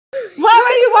Why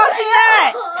were you watching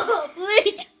that?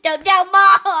 Please don't tell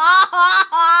Mom.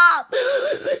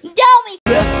 Tell me.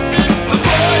 The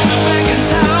boys are back in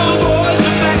town. Boys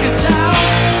are back in town.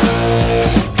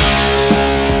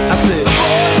 I said, the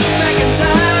boys are back in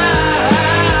town.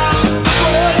 The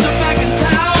boys are back in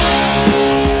town.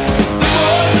 The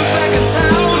boys are back in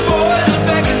town. The boys are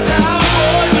back in town.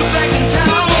 Boys are back in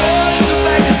town. Boys are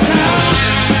back in town.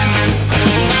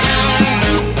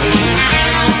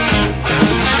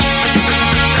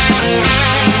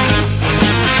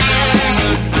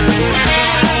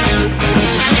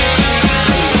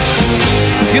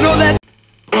 You know that.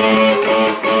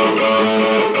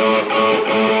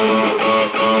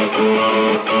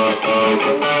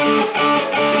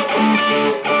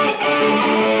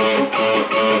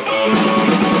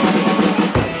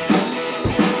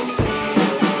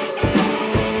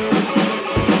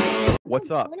 What's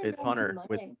up? It's Hunter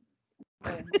with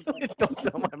Don't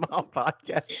Tell My Mom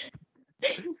podcast.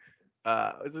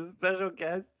 It's a special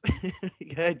guest.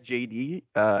 You got JD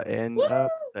and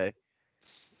say.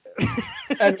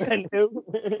 and who?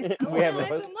 We have a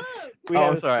host.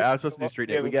 I'm sorry. I was supposed to do street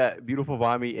name. We got Beautiful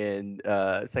Vommy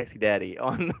and Sexy Daddy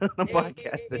on the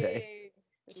podcast today.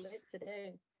 Lit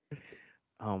today.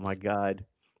 Oh my God.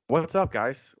 What's up,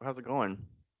 guys? How's it going?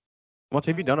 Once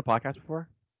have you done a podcast before?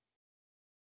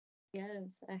 Yes,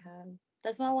 I have.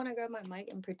 That's why I want to grab my mic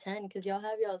and pretend, because y'all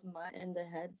have y'all's mic in the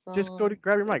headphones. Just go to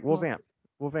grab your mic. We'll vamp.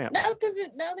 We'll vamp. No, because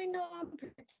now they know I'm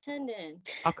pretending.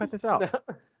 I'll cut this out.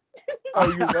 Oh,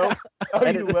 you will? Oh,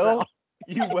 Edit you this will? out.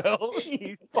 You will?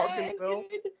 You fucking will?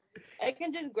 I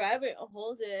can just grab it and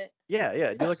hold it.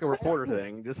 Yeah. Do like a reporter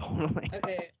thing. Just hold it like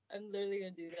Okay, I'm literally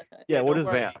going to do that. Yeah, we'll don't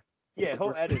just worry. vamp. Yeah,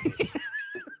 he'll edit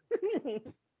it.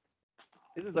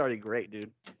 This is already great,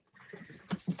 dude.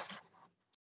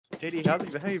 JD,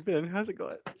 how you been? How's it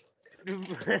going?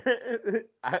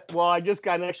 I just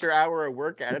got an extra hour of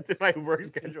work added to my work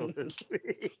schedule this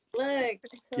week. Look.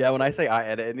 Yeah, when I say I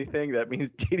edit anything, that means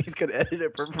JD's gonna edit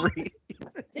it for free.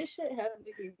 This shit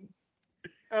heavy.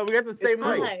 Oh, we got the same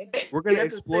mic. Hi. We're We gonna got the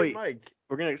same exploit. mic.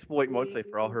 We're gonna exploit Montse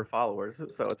for all her followers,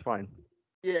 so it's fine.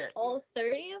 Yeah. All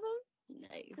 30 of them?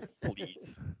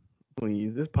 Nice.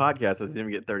 Please. This podcast doesn't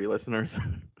even get 30 listeners.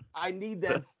 I need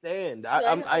that stand.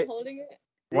 I'm holding it.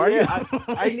 Why are you?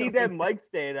 I need that mic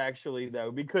stand actually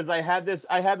though, because I have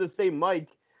the same mic,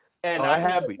 and Oh, I that's a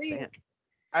have sweet stand.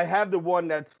 I have the one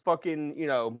that's fucking,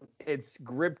 it's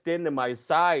gripped into my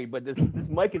side, but this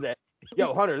mic is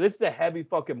yo, Hunter, this is a heavy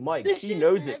fucking mic. This He shit's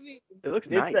knows it. heavy. It looks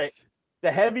It's a- nice.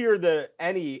 The heavier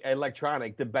any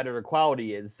electronic, the better the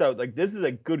quality is. So like this is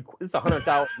a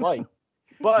 $100,000 mic.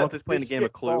 But Monte's playing a this game of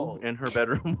shit Clue falls. in her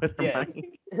bedroom with her Yeah.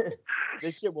 mic.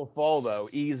 This shit will fall though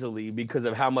easily because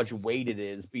of how much weight it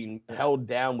is being held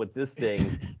down with this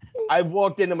thing. I've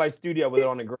walked into my studio with it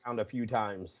on the ground a few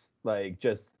times. Like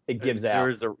just it gives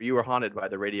out. You were haunted by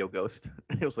the radio ghost.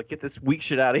 It was like, get this weak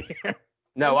shit out of here.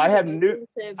 No, I have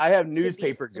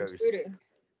newspaper To be ghosts. intruder.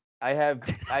 I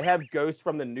have ghosts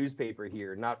from the newspaper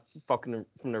here, not fucking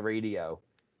from the radio.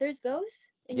 There's ghosts?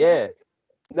 in your Yeah. house?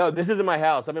 No, this isn't my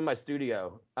house. I'm in my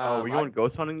studio. We're going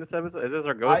ghost hunting this episode? Is this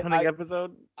our ghost hunting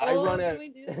episode? I Oh, run can a we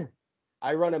do that?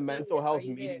 I run a mental Are health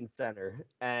you there? meeting center,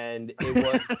 and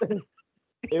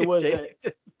it was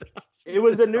It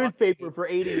was a newspaper for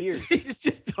 80 years. She's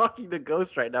just talking to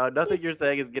ghosts right now. Nothing you're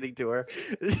saying is getting to her.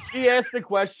 She asked a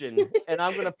question, and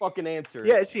I'm gonna fucking answer.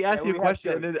 Yeah, she asked Yeah, you a we have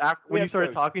question, and then after, We when you have started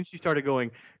ghosts. talking, she started going,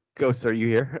 "Ghost, are you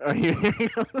here? Are you here?"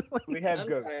 We have I'm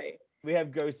ghosts. sorry. We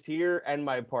have ghosts here and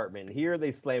my apartment. Here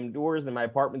they slam doors. In my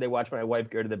apartment, they watch my wife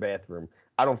go to the bathroom.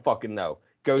 I don't fucking know.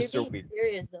 Ghosts are You're being weird.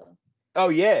 serious though. Oh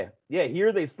yeah.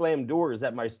 Here they slam doors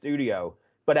at my studio,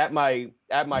 but at my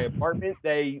apartment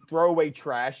they throw away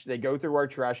trash. They go through our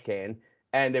trash can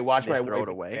and they watch They my throw wife it in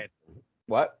the away? bathroom.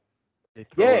 What? They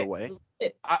throw Yeah. it away.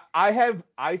 I have You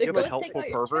have a ghosts take helpful out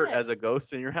your pervert trash. as a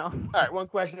ghost in your house. All right, one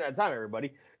question at a time,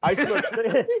 everybody. I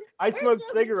smoke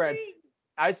cigarettes.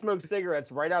 I smoke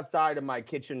cigarettes right outside of my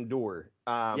kitchen door.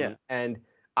 Yeah. And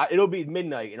it'll be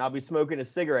midnight, and I'll be smoking a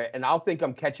cigarette, and I'll think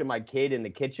I'm catching my kid in the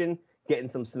kitchen getting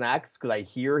some snacks because I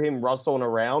hear him rustling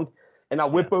around, and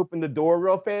I'll whip open the door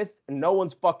real fast, and no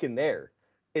one's fucking there.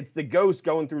 It's the ghost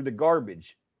going through the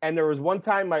garbage. And there was one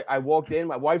time I walked in,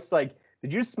 my wife's like,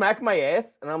 "Did you smack my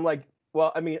ass?" And I'm like,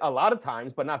 "Well, I mean, a lot of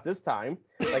times, but not this time.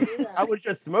 Like, I was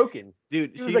just smoking."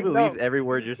 Dude, She was she like, believes "No, every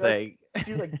word you you're just- saying.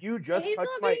 She's like, "You just He's touched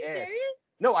not my being ass." serious?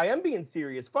 No, I am being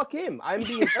serious. Fuck him. I'm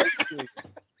being very serious.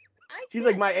 I She's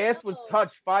like, can't "My ass was tell.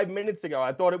 touched 5 minutes ago.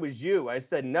 I thought it was you." I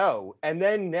said no. And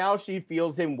then now she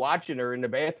feels him watching her in the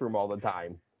bathroom all the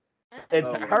time. It's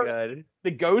Oh my her, God.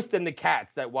 the ghost and the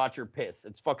cats that watch her piss.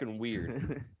 It's fucking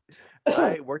weird.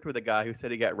 I worked with a guy who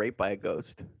said he got raped by a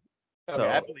ghost. Okay,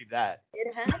 I believe that.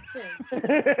 It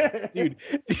happened.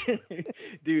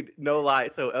 dude, no lie.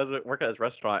 So I was working at this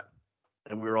restaurant,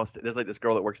 and we were all there's like this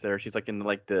girl that works there. She's like in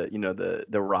like the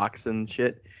the rocks and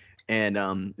shit.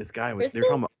 And this guy was they were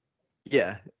talking about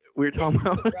we were talking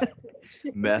about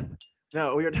meth.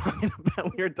 No, we were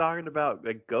talking about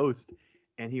a ghost,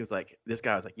 and he was like, this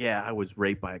guy was like, yeah, I was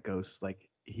raped by a ghost. Like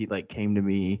he like came to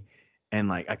me, and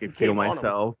like I could feel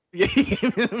myself. Yeah, he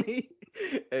came to me.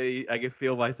 And I could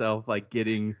feel myself like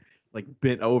getting like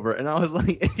bent over, and I was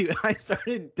like, dude, I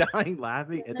started dying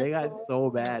laughing, and they got so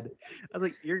bad. I was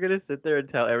like, you're gonna sit there and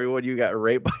tell everyone you got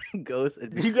raped by a ghost?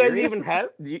 And Do you guys even have?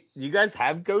 Do you guys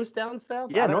have ghosts down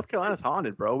south? Yeah, North Carolina's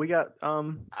haunted, bro. We got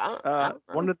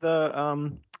one of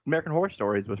the American Horror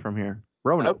Stories was from here.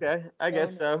 Roanoke. Okay, I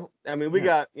guess so. I mean, we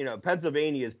got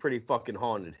Pennsylvania is pretty fucking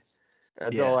haunted.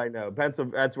 That's all I know. That's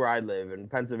where I live,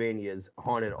 and Pennsylvania is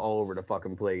haunted all over the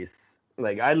fucking place.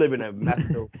 Like, I live in a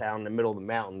meth-filled town in the middle of the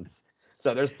mountains,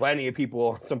 so there's plenty of people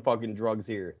on some fucking drugs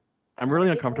here. I'm really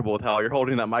uncomfortable with how you're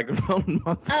holding that microphone.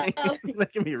 It's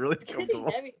making me really It's uncomfortable.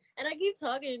 getting heavy. And I keep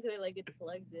talking into it like it's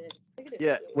plugged in. Look at it.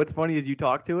 Yeah, what's funny is you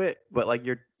talk to it, but like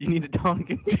you need to talk.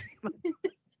 And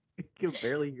I can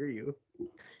barely hear you.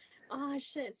 Oh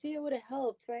shit! See, it would have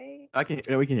helped, right?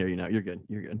 We can hear you now. You're good.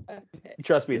 You're good. Okay.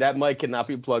 Trust me, that mic cannot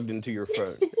be plugged into your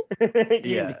phone.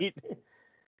 Yeah.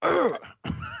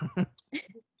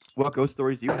 What ghost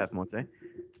stories do you have, Monte?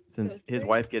 Since Ghost his stories?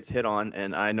 wife gets hit on,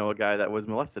 and I know a guy that was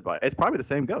molested by it. It's probably the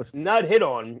same ghost. Not hit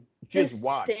on, just The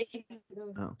watch.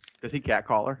 same- Does he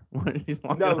catcall her when he's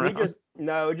walking No,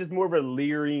 around? just more of a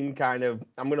leering kind of.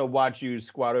 I'm gonna watch you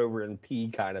squat over and pee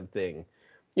kind of thing.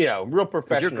 You know, real Is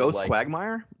professional. your ghost like,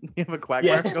 Quagmire? You have a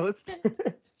Quagmire Yeah. ghost?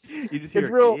 You just It's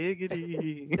hear real-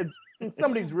 giggity.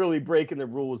 Somebody's really breaking the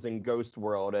rules in ghost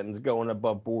world and is going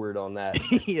above board on that.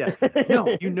 Yeah.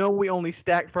 No, we only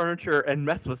stack furniture and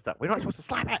mess with stuff. We're not supposed to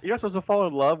slap at. You're not supposed to fall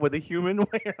in love with a human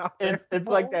when you're out there. It's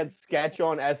like that sketch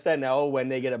on SNL when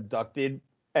they get abducted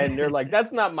and they're like,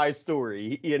 "That's not my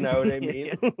story," you know what I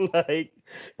mean? Like,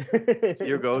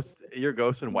 Your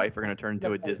ghost and wife are gonna turn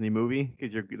into a Disney movie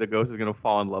because the ghost is gonna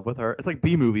fall in love with her. It's like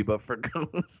B movie but for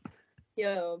ghosts.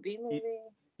 Yo, B movie.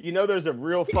 you know, there's a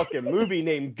real fucking movie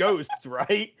named Ghosts,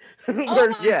 right?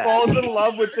 Where she Yeah. falls in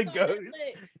love with the ghost.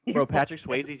 Bro, Patrick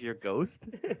Swayze's your ghost.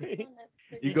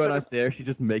 You go downstairs, she's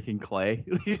just making clay.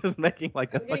 She's just making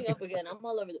like a I'm getting fucking. up again. I'm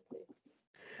all over the place.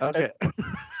 Okay.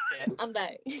 I'm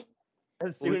back.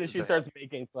 As soon as she starts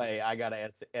making clay, I gotta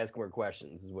ask more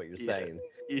questions. Is what you're Yeah. saying?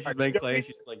 She's making clay and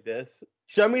she's like this.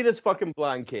 Show me this fucking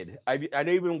blind kid. I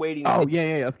know you've been waiting. Oh to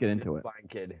yeah. Let's get into it. blind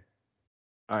kid.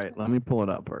 All right, let me pull it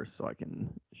up first so I can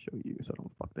show you so I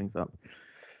don't fuck things up.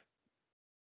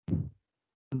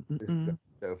 This is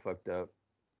so fucked up.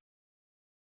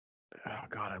 Oh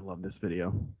god, I love this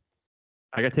video.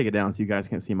 I gotta take it down so you guys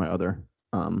can't see my other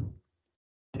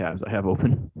tabs I have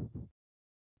open.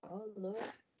 Oh Lord.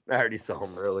 I already saw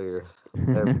him earlier.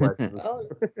 I have questions. Oh,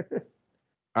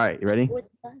 All right, you ready? what's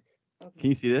that? Okay. Can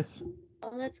you see this?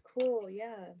 Oh, that's cool.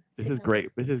 Yeah. This is great.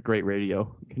 This is great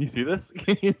radio. Can you see this?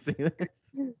 Can you see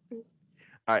this?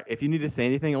 All right, if you need to say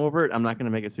anything over it, I'm not gonna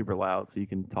make it super loud so you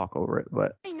can talk over it.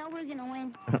 But I know we're gonna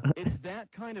win. It's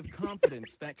that kind of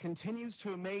confidence that continues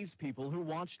to amaze people who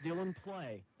watch Dylan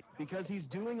play, because he's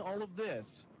doing all of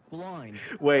this blind.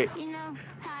 wait, You know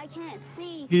how I can't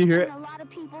see. Can you hear and a lot of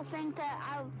people think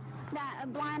that a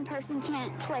blind person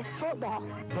can't play football.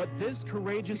 But this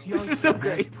courageous This youngster is so has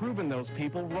great. proven those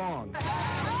people wrong.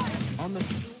 On the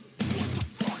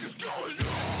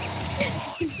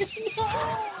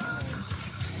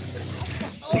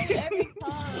Oh, every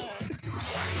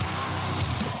time.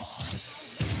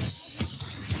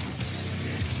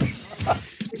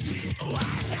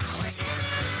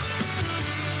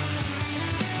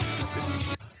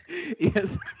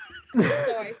 yes.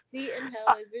 Sorry. Seat in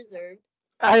hell is reserved.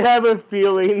 I have a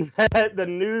feeling that the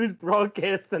news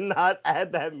broadcast did not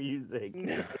add that music.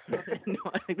 no,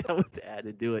 I think that was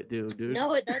added. Do it, dude.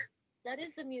 No, that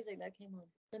is the music that came on.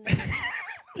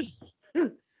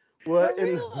 The What? For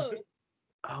in- real.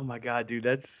 Oh my god, dude,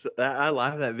 I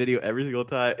laugh at that video every single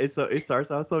time. It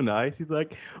starts out so nice. He's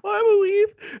like, "Oh, I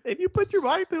believe if you put your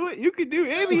mind to it, you can do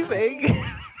anything."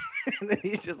 And then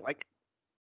he's just like,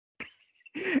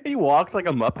 he walks like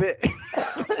a muppet.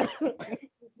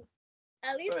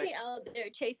 At least Right. he out there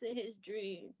chasing his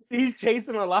dreams. He's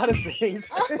chasing a lot of things.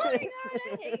 Oh my god,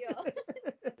 I hate y'all.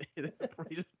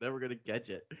 He's just never gonna catch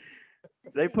it.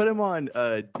 They put him on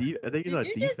I think he's on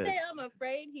Did you just say defense. I'm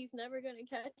afraid he's never gonna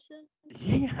catch them?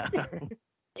 Yeah,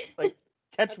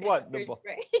 Catch Okay, what? you're The ball.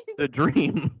 right. the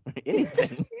dream.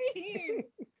 Anything.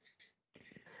 Dreams.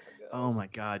 Oh my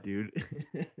god, dude.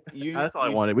 You- That's all I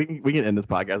you- wanted. We can end this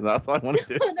podcast now. That's all I wanted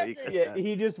to do. is That's show you it. guys Yeah, that.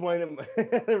 he just wanted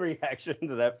a reaction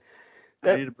to that.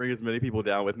 I need to bring as many people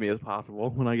down with me as possible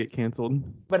when I get canceled.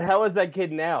 But how is that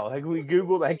kid now? Like, we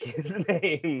Google that kid's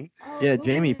name. Oh, Yeah, who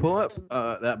Jamie, is pull up him?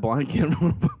 that blind kid.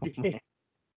 Oh,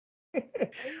 you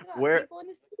got where- people in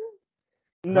the studio?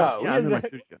 No, yeah, he I'm in my has-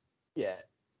 studio. yeah,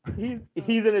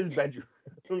 he's in his bedroom.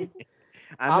 I'm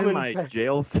I'm in in my bed.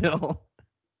 jail cell.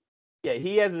 Yeah,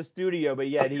 he has a studio, but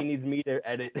yet he needs me to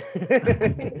edit.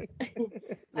 I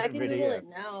can Google it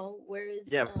now. Where is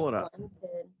Yeah, pull it up. Blind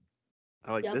Kid?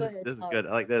 I like Yeah, this. go ahead, This is talk. good.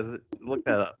 I like this. Look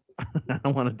that up. I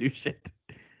don't want to do shit.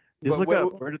 Just But look wait,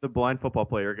 up wait. where did the blind football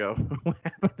player go? What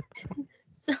happened?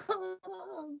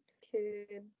 Some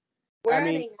kid. Where are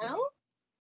mean- they now?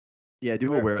 Yeah, do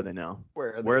a Where- where are they now?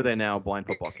 Where Where are they now? Blind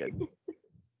football kid.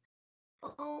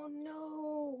 Oh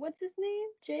no. What's his name?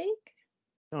 Jake?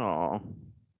 Oh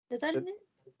Is that his name?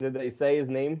 Did they say his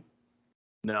name?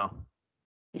 no.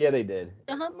 Yeah, they did.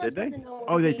 The Hunt must Did they? doesn't know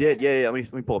Oh, they he did. had- Yeah.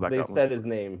 Let me pull it back They up. said his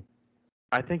name.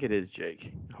 I think it is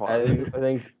Jake. Hold I on.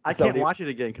 think I can't somebody- watch it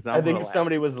again because I think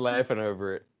somebody was laughing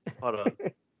over it. Hold on.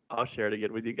 I'll share it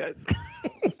again with you guys.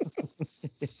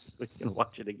 We can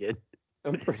watch it again.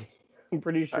 I'm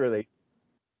pretty sure they.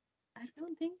 I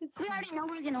don't think it's We already know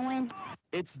we're gonna win.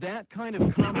 It's that kind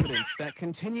of confidence that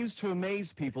continues to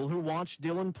amaze people who watch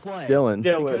Dylan play. Dylan.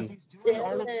 Because Dylan. he's doing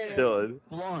all of this Dylan.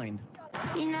 blind.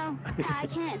 You know, I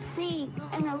can't see,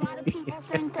 and a lot of people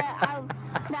think that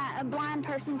a blind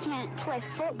person can't play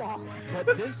football.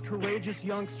 But this courageous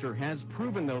youngster has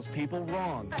proven those people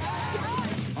wrong.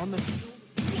 On the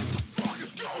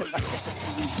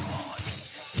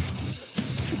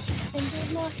And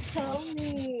did not tell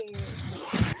me.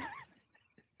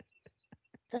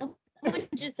 Someone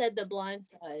just said the blind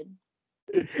side.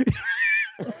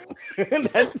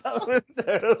 That's something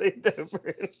totally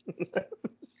different.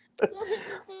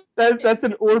 That's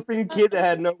an orphan kid that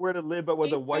had nowhere to live but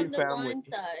with a He's white from the family. blind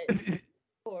side.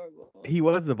 Horrible. He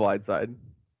was the blind side.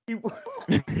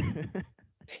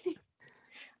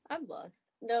 I'm lost.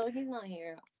 No, he's not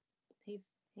here.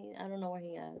 I don't know where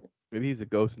he at. Maybe he's a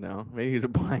ghost now. Maybe he's a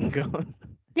blind ghost.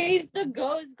 He's the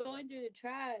ghost going through the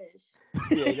trash.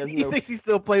 Yeah, he doesn't He know. thinks he's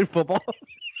still playing football.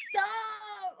 Stop!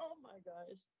 Oh my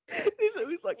gosh.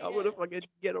 he's like, I'm gonna Yeah. fucking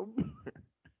get him.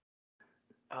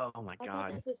 Oh my I thought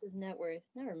god. this was his net worth.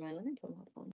 Never mind. Let me put my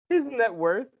phone. Isn't that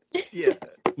worth? Yeah.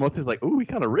 Moto's like, ooh, we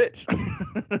kind of rich.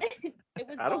 It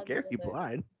was I don't Bob's care if you're brother.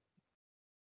 blind.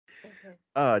 Okay.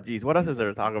 Oh, geez. What else is there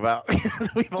to talk about?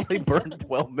 We've only burned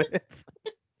 12 minutes.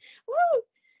 Woo!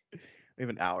 We have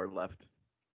an hour left.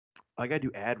 I gotta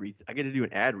do ad reads. I gotta do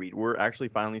an ad read. We're actually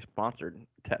finally sponsored,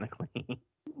 technically.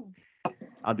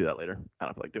 I'll do that later. I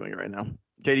don't feel like doing it right now.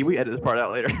 JD, we edit this part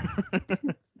out later.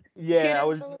 Yeah, I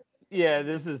was. Yeah,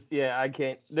 this is. Yeah, I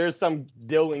can't. There's some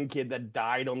Dylan kid that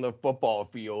died on the football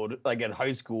field, like in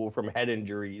high school, from head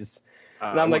injuries.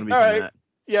 And I I'm wanna like, be all from right. that.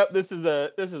 Yep, this is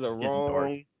a It's getting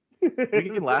wrong. We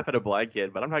can laugh at a blind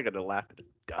kid, but I'm not gonna laugh at him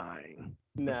dying.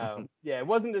 No, yeah, it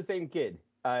wasn't the same kid.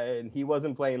 And he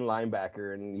wasn't playing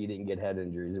linebacker, and he didn't get head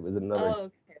injuries. It was another. Oh,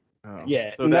 okay. Oh. Yeah,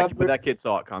 So that kid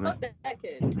saw it coming. Fuck that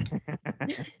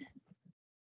kid.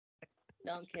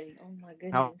 No, I'm kidding. Oh my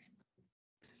goodness. How-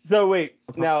 So wait,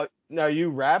 What's now you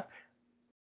rap?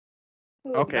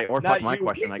 Okay, or Not fuck my you.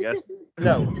 question, I guess.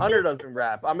 No, Hunter doesn't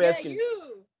rap. I'm Yeah, asking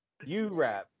you.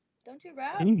 rap. Don't you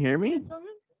rap? Can you hear me? Something?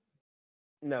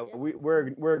 No, Yes,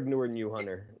 we're ignoring you,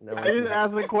 Hunter. No, I just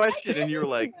asked a question and you were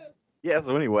like, yeah,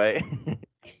 so anyway.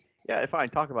 Yeah, fine,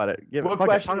 talk about it. Yeah, What fuck it,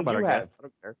 question talk did about you it, have? guys. I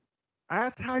don't care. I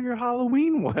asked how your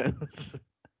Halloween was.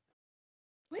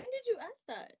 When did you ask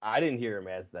that? I didn't hear him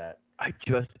ask that. I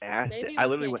just asked Maybe it. I we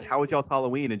literally can't went, hear how was you. y'all's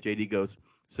Halloween? And JD goes,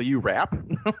 so you rap?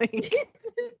 Like,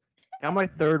 I'm my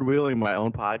third wheeling my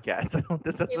own podcast.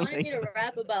 This He doesn't wanted me make to sense.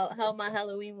 rap about how my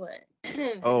Halloween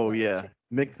went. Oh, yeah.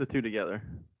 Mix the two together.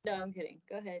 No, I'm kidding.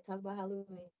 Go ahead. Talk about Halloween.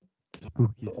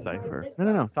 Spooky cipher.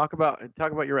 No. Talk about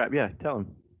your rap. Yeah, tell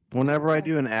him. Whenever I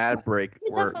do an ad break, We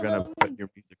we're talk gonna about put your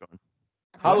music on.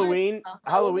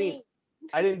 Halloween.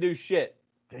 I didn't do shit.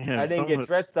 Damn. I didn't get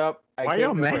dressed up. Why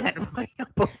y'all mad? Why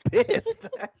y'all pissed?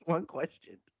 That's one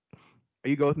question. Are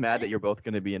you both mad that you're both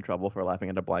gonna be in trouble for laughing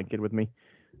at a blind kid with me?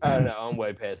 I don't know. I'm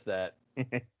way past that.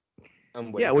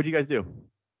 I'm way. Yeah. What'd you guys do?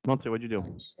 Monte, what'd you do?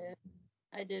 Oh, shit.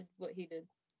 I did what he did.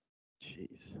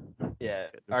 Jeez. Yeah.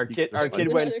 Those Our people kid. are Our funny.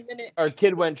 kid went. Another minute. Our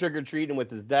kid went trick or treating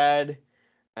with his dad,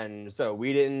 and so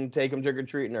we didn't take him trick or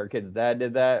treating. Our kid's dad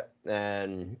did that,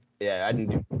 and yeah, I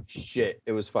didn't do shit.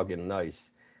 It was fucking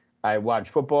nice. I watched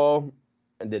football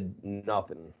and did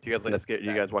nothing. Do you guys like scary? Do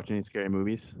you guys watch any scary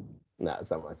movies? Nah,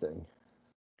 it's not my thing.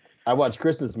 I watch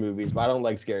Christmas movies, but I don't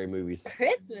like scary movies.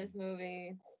 Christmas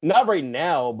movies. Not right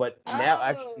now, but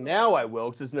Oh. now I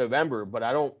will, 'cause it's November. But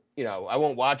I don't, I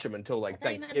won't watch them until I like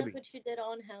thought you meant Thanksgiving. that's what you did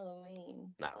on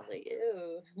Halloween. No. I was like,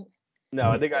 ew. No,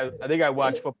 I think I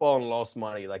watch football and lost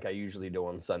money like I usually do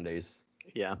on Sundays.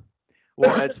 Yeah.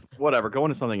 Well, it's whatever. Go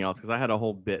into something else because I had a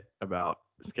whole bit about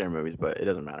scary movies, but it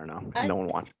doesn't matter now. No one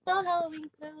watched. I saw Halloween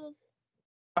Kills.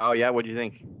 Oh yeah, what do you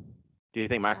think? Do you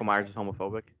think Michael Myers is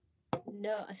homophobic?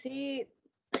 No, see,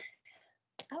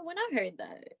 when I heard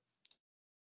that,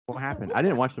 What So happened? what's I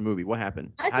didn't that? watch the movie. What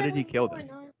happened? I How said, did he what's kill going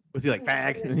them? on? Was he like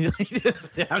fag and he like just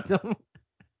stabbed them?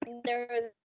 There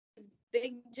was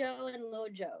Big Joe and Little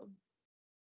Joe.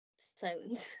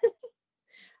 Silence.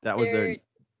 That was their.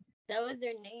 That was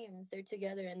their names. They're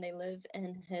together and they live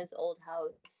in his old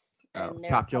house. Oh, And they're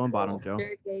Top a Joe and couple. Bottom Joe.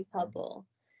 They're a gay couple,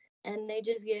 and they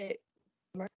just get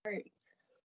murdered.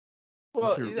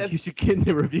 Well, You should get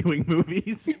into reviewing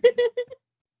movies.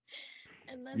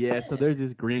 And that's Yeah, it. so there's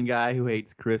this green guy who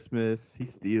hates Christmas. He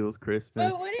steals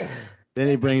Christmas. But wouldn't Then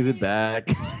he brings it be back.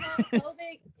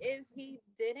 homophobic if he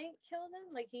didn't kill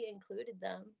them? Like he included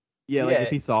them. Yeah, like Yeah. if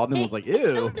he saw them, was like, He ew.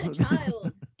 killed a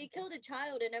child. He killed a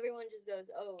child, and everyone just goes,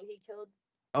 "Oh, he killed."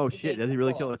 Oh the shit, gay does he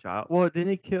really couple. kill a child? Well, didn't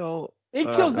he kill? He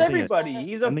Uh, kills I think it- everybody.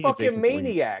 He's I a think it's Jason fucking Voorhees.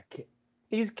 maniac.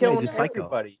 He's killing a psycho.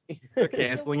 everybody. They're So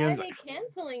canceling why him are they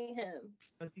canceling him?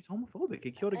 because he's homophobic.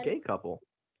 He killed a And- gay couple.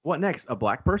 What next? A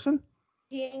black person?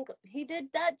 He did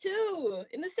that too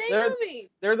in the same They're-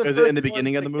 movie. They're the Is it in first the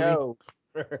beginning ones of the to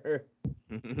movie?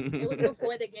 go. It was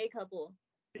before the gay couple.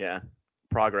 Yeah,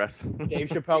 progress. Dave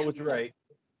Chappelle was right.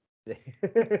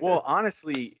 Well,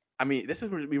 honestly, I mean, this is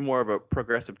going to be more of a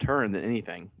progressive turn than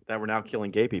anything that we're now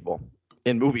killing gay people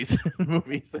in movies.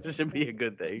 Movies, this should be a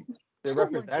good thing. they're Oh my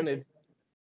represented.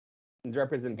 It's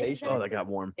representation. Oh, that got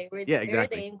warm. They were Yeah, there,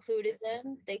 exactly. They included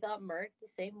them. They got murked the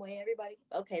same way everybody.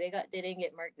 Okay, they didn't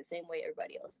get murked the same way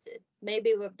everybody else did.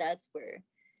 Maybe that's where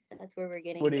we're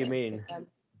getting. What do you to mean? them.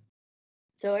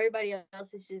 So everybody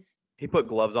else is just. He put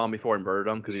gloves on before he murdered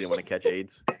them because he didn't want to catch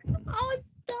AIDS. Oh,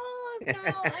 stop!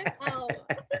 No, I'm out.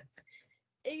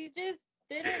 He just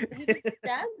didn't. He just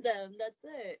stabbed them. That's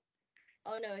it.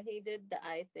 Oh no, he did the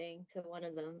eye thing to one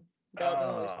of them. The other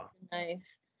one was Oh. just a knife.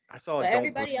 I saw it. But Don't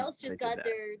everybody Push Me. else They just did got that.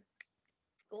 their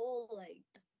skull like.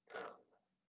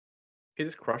 He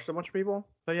just crushed a bunch of people.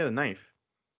 Oh yeah, the knife.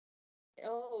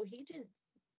 Oh, he just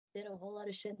did a whole lot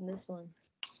of shit in this one.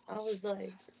 I was like,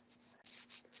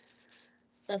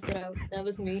 that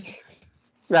was me.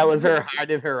 That was her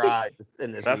hiding her eyes.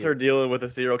 In the That's her theater. dealing with a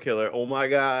serial killer. Oh my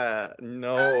god,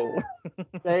 no.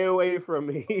 Stay away from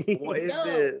me. What is No.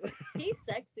 this? He's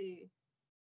sexy.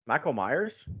 Michael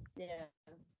Myers? Yeah.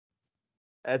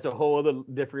 That's a whole other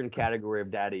different category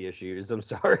of daddy issues. I'm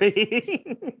sorry.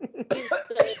 He's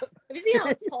so, have you seen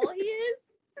how tall he is?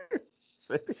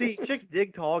 See, chicks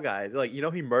dig tall guys. Like, you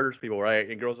know, he murders people, right?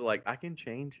 And girls are like, I can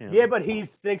change him. Yeah, but he's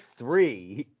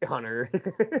 6'3", Hunter.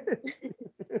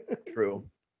 True.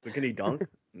 But can he dunk?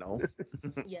 No.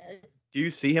 Yes. Do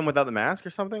you see him without the mask or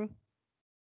something?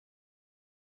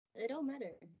 It don't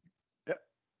matter. It-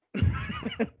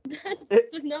 That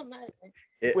does not matter.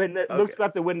 When it looks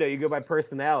out the window, you go by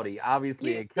personality.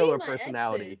 Obviously, You a killer see my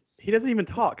personality. exes. He doesn't even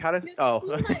talk. How does? You Oh,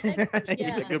 see my exes.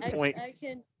 yeah, good point. I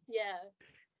can. Yeah.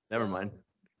 Never so, mind.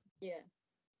 Yeah.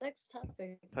 Next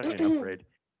topic. Touching upgrade.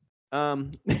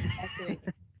 Upgrade.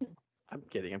 I'm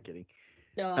kidding.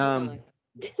 No, Um, I'm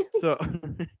So,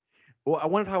 well, I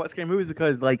want to talk about scary movies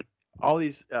because like all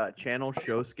these channels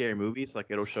show scary movies. Like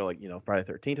it'll show like Friday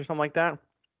the 13th or something like that,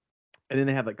 and then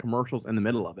they have like commercials in the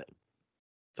middle of it.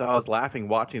 So I was laughing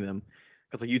watching them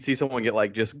because like you'd see someone get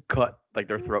like just cut like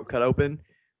their throat cut open,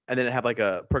 and then it have like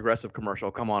a progressive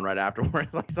commercial come on right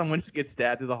afterwards. Like someone just gets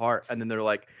stabbed to the heart, and then they're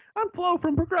like, "I'm Flo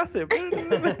from Progressive."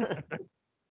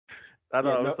 I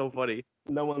thought it was so funny.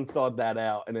 No one thought that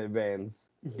out in advance.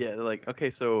 Yeah, they're like, okay,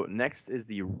 so next is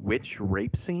the witch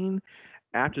rape scene.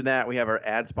 After that, we have our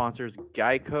ad sponsors,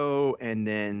 Geico, and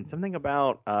then something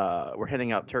about we're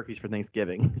heading out turkeys for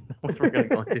Thanksgiving. That's what we're going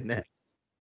to go into next.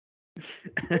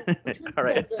 one's All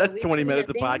right, this, that's we 20 sing minutes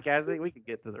a of thing? podcasting. We can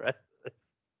get to the rest of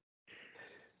this.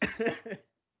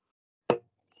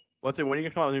 When are you going to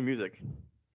come out with new music?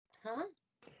 Huh?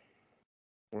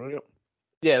 When are you-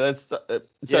 Yeah, let's.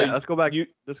 let's go back.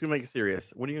 Let's go make it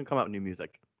serious. When are you going to come out with new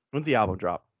music? When's the album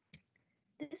drop?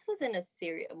 This wasn't a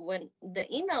serious. When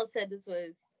the email said this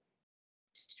was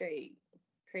straight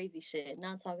crazy shit,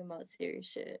 not talking about serious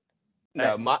shit.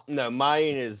 No,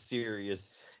 mine is serious.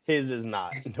 His is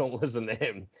not. Don't listen to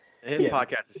him. His Yeah.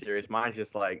 podcast is serious. Mine's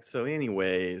just like, so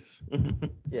anyways.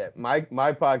 Yeah, my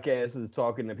podcast is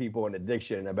talking to people in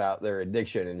addiction about their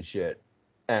addiction and shit.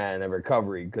 and in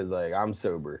recovery because like I'm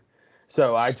sober.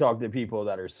 So I talk to people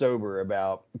that are sober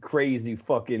about crazy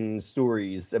fucking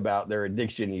stories about their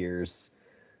addiction years.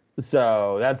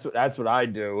 So that's what I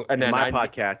do. And then my I,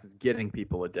 podcast is getting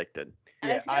people addicted.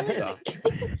 Yeah, I feel Yeah.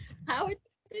 like how did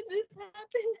this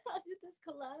happen? How did this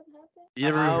collab happen? You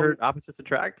ever heard Opposites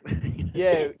Attract?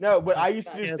 yeah, no, but I used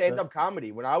to Yeah, do stand-up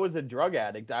comedy. When I was a drug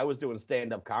addict, I was doing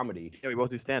stand-up comedy. Yeah, we both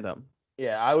do stand up.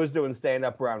 Yeah, I was doing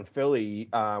stand-up around Philly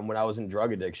when I was in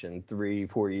drug addiction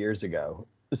 3-4 years ago.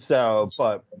 So,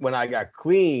 but when I got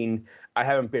clean, I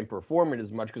haven't been performing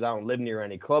as much because I don't live near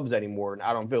any clubs anymore, and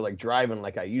I don't feel like driving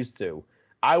like I used to.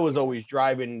 I was always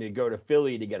driving to go to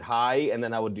Philly to get high, and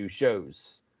then I would do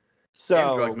shows. So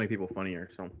And drugs make people funnier.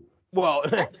 So well,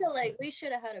 I feel like we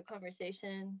should have had a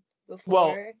conversation before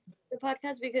Well- the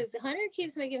podcast because Hunter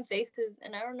keeps making faces,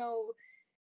 and I don't know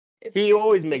if he this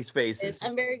always is makes serious. faces.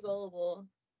 I'm very gullible.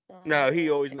 So No, he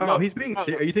always. oh, no, he's being no,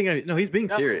 serious. Are you thinking? No, he's being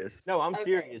no, serious. No, I'm Okay.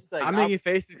 serious. Like, I'm making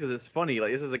faces because it's funny.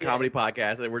 Like this is a Yeah. comedy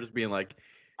podcast, and we're just being like,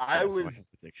 I "Oh, so was. have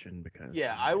addiction because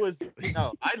Yeah, I was.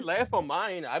 No, I laugh on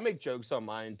mine. I make jokes on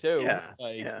mine too. Yeah,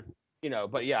 Like, yeah. you know,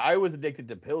 but yeah, I was addicted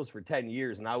to pills for 10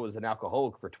 years and I was an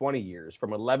alcoholic for 20 years.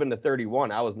 From 11 to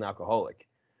 31, I was an alcoholic.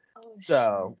 Oh,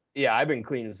 So, yeah, I've been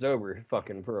clean and sober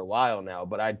fucking for a while now,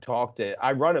 but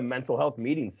I run a mental health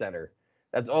meeting center.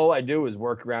 That's all I do is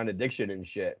work around addiction and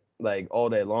shit, like all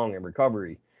day long in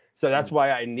recovery. So that's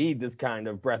why I need this kind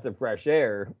of breath of fresh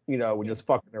air, you know, with just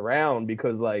fucking around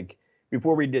because like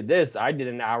before we did this, I did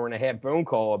an 1.5-hour phone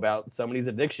call about somebody's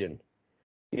addiction.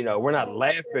 You know, we're not Oh,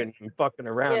 laughing and fucking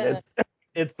around. Yeah.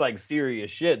 It's like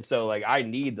serious shit. So like I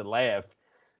need to laugh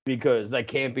because I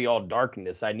can't be all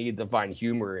darkness. I need to find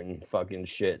humor and fucking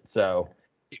shit. So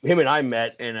him and I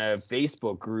met in a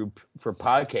Facebook group for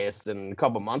podcasts and a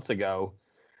couple months ago.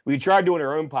 We tried doing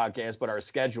our own podcast, but our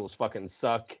schedules fucking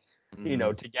suck, you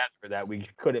know, together that we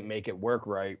couldn't make it work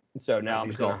right. So now As I'm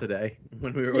you just saw gonna, today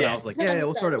when we were. When I Yeah. was like, yeah,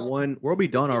 we'll start at 1. We'll be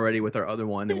done already with our other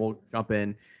one, and we'll jump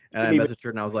in. And I Even- messaged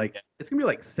her, and I was like, it's gonna be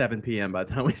like 7 p.m. by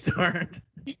the time we start.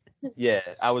 yeah,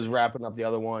 I was wrapping up the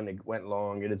other one. It went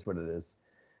long. It is what it is.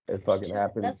 It fucking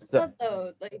happens. That's what's So- up though.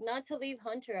 Like not to leave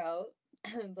Hunter out,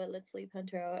 but let's leave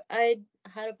Hunter out. I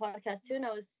had a podcast too, and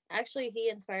he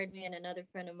inspired me and another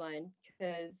friend of mine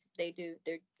because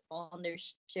they're on their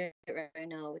shit right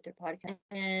now with their podcast.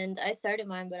 And I started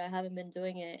mine, but I haven't been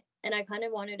doing it. And I kind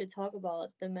of wanted to talk about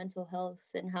the mental health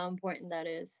and how important that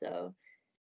is. So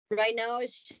right now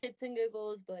it's shits and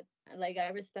giggles, but like I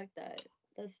respect that.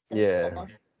 That's Yeah.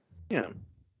 awesome. Yeah.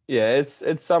 Yeah, it's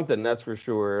something, that's for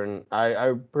sure. And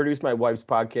I produce my wife's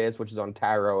podcast, which is on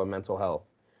tarot and mental health.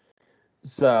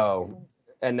 So,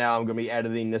 and now I'm gonna be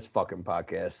editing this fucking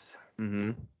podcast.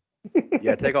 Mm-hmm.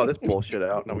 Yeah, take all this bullshit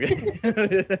out. No, I'm kidding.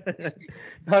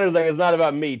 Hunter's like, it's not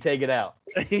about me. Take it out.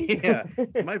 Yeah,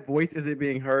 my voice isn't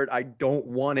being heard. I don't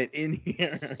want it in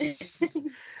here.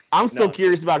 I'm still No.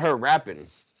 curious about her rapping.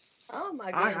 Oh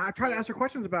my god. I try to ask her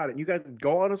questions about it. And you guys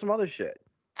go on to some other shit.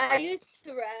 I used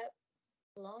to rap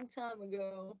a long time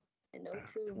ago in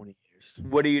 02. 20 years.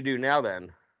 What do you do now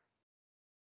then?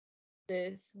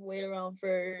 This wait around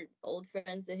for old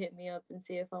friends to hit me up and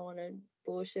see if I want to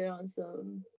bullshit on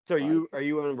some. So are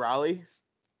you in Raleigh?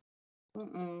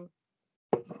 Mm-mm.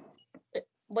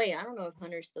 Wait, I don't know if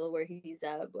Hunter's still where he's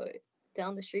at, but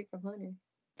down the street from Hunter.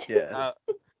 Yeah.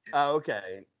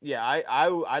 Okay. Yeah,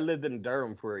 I lived in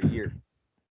Durham for a year.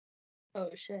 Oh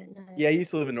shit. Nice. Yeah, I used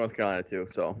to live in North Carolina too,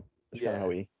 so that's kind Yeah. of how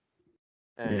we.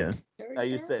 And Yeah. I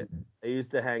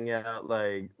used to hang out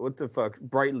like what the fuck,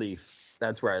 Brightleaf.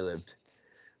 That's where I lived.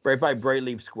 Right by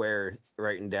Brightleaf Square,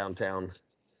 right in downtown.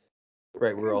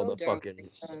 Right where all the fucking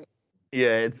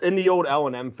yeah, it's in the old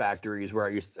L&M factories where I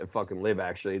used to fucking live.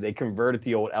 Actually, they converted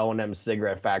the old L&M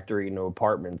cigarette factory into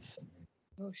apartments,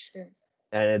 Oh shit.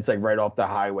 and it's like right off the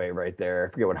highway right there.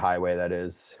 I forget what highway that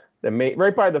is.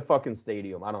 Right by the fucking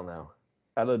stadium. I don't know.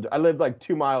 I lived like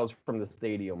 2 miles from the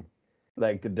stadium,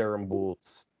 like the Durham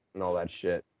Bulls and all that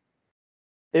shit.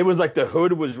 It was like the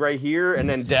hood was right here, and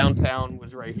then downtown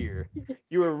was right here.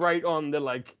 You were right on the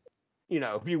like, you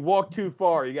know, if you walk too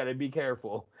far, you got to be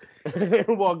careful.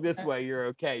 Walk this way, you're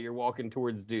okay. You're walking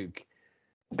towards Duke.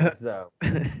 So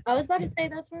I was about to say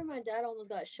that's where my dad almost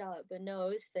got shot, but no,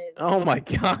 it was fake. Oh my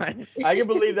gosh. I can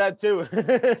believe that too.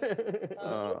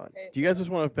 Do you guys just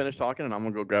want to finish talking, and I'm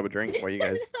gonna go grab a drink while you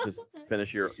guys just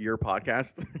finish your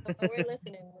podcast? We're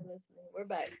listening. We're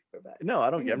back. No, I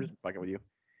don't care. I'm just fucking with you.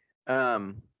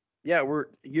 Yeah,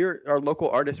 you're our local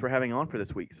artist we're having on for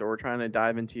this week, so we're trying to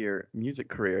dive into your music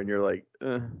career, and you're like,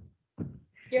 You're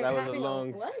That was a having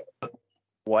long- what?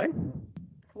 what?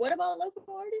 What about local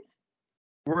artists?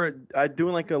 We're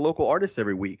doing like a local artist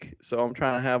every week, so I'm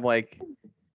trying to have like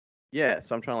Yeah,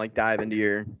 so I'm trying to like dive into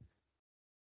your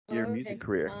Oh, music okay.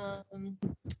 career.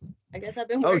 I guess I've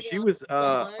been Oh, working she on was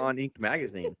songs. on Inked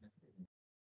magazine,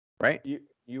 right?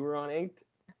 You were on Inked?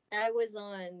 I was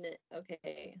on.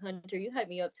 Okay, Hunter, you hyped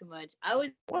me up too much. I was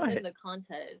What? in the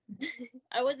contest.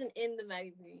 I wasn't in the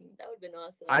magazine. That would have been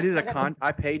awesome.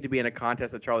 I paid to be in a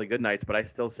contest at Charlie Goodnight's, but I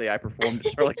still say I performed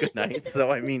at Charlie Goodnight's.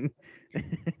 So I mean,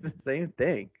 it's the same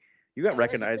thing. You got I was just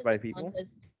recognized in by the people.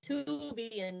 contest to be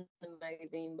in the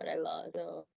magazine, but I lost.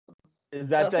 So, Is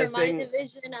that but for that my thing?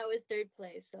 division, I was 3rd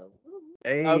place. So, woo.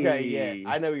 Hey. Okay, yeah,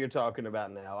 I know what you're talking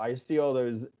about now. I see all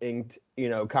those Inked,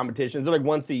 competitions. They're like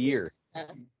once a year,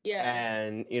 Yeah.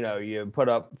 and you put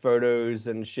up photos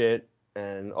and shit,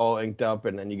 and all inked up,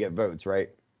 and then you get votes, right?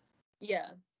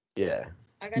 Yeah. Yeah.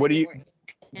 I gotta What do get you- more ink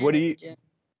what and do at the you- gym.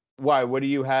 Why? What do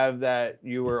you have that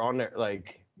you were on there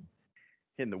like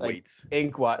Hitting the like- weights.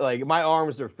 ink? Like my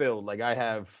arms are filled. Like I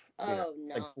have Oh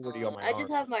no. like 40 on my I just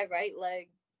arm. have my right leg.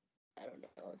 I don't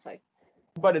know if I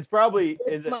But it's probably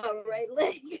lift my right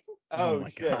leg. Oh my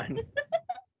shit. god.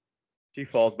 She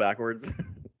falls backwards.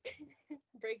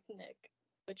 Breaks neck.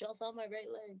 But y'all saw my right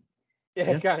leg.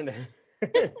 Yeah, Yeah. kind of.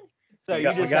 So we you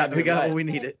got, we just got, have we your got leg. what we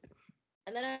needed.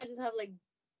 And then I just have like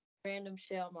random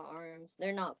shit on my arms.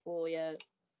 They're not full yet.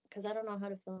 Because I don't know how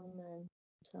to film them.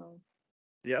 So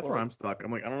Yeah, that's where Well- I'm stuck.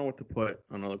 I'm like, I don't know what to put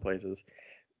on other places.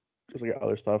 Just like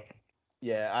other stuff.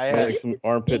 Yeah, I Like, have. used some to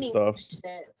armpit skinny stuff.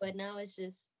 shit, but now it's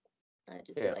just I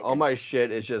just Yeah, feel like all my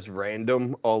shit is just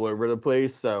random all over the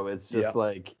place, so it's just Yeah.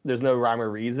 like there's no rhyme or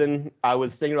reason. I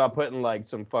was thinking about putting like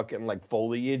some fucking like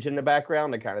foliage in the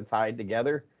background to kind of tie it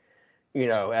together,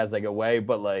 as like a way,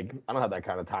 but like I don't have that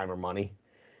kind of time or money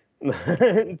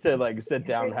to like sit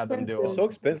down and have them do It's it. so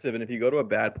expensive, and if you go to a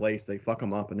bad place, they fuck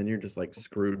them up, and then you're just like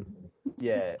screwed.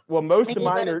 Yeah, well, most and of you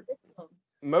mine gotta are fix 'em.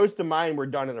 most of mine were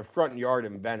done in a front yard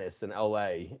in Venice in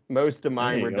LA. Most of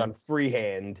mine There you were go. done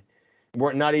freehand,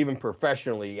 weren't not even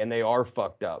professionally, and they are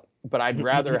fucked up. But I'd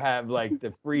rather have like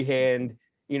the freehand,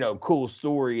 cool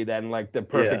story than like the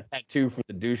perfect tattoo from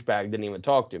the douchebag didn't even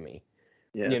talk to me.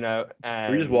 Yeah.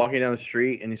 And You're just walking down the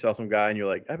street and you saw some guy and you're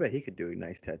like, I bet he could do a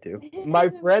nice tattoo. my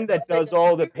friend that Like does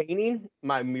all the painting,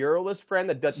 my muralist friend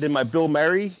that did my Bill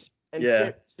Murray and Yeah.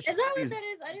 shit. Is that what she's- that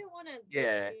is? I didn't want to.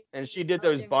 Yeah, and she did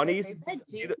those bunnies.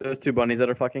 Those two bunnies that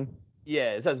are fucking.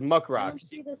 Yeah, it says Muck I Rock. don't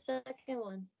see the second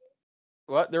one.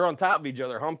 What? They're on top of each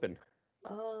other humping.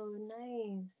 Oh,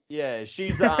 nice. Yeah,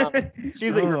 she's a Oh,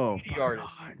 graffiti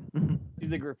artist.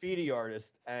 She's a graffiti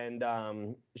artist, and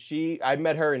I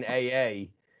met her in AA,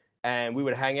 and we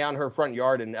would hang out in her front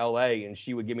yard in LA, and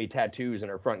she would give me tattoos in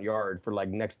her front yard for like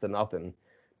next to nothing.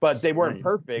 But they weren't Nice.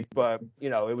 perfect, but it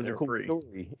was They a were cool free.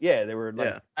 story. Yeah, they were like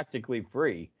Yeah. practically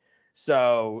free.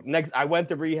 So I went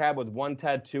to rehab with one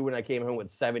tattoo, and I came home with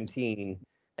 17,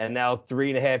 and now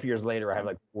 3.5 years later, I have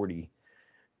like 40.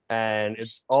 And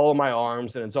it's all in my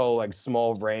arms, and it's all like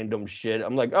small random shit.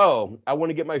 I'm like, oh, I want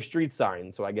to get my street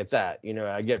sign, so I get that.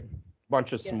 I get a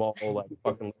bunch of Yeah. small like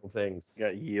fucking little things.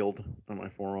 Got yield on my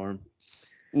forearm.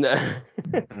 Yeah.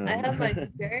 I have my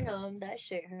sternum. That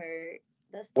shit hurt.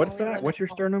 That's the What's only that? one What's your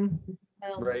I- sternum? I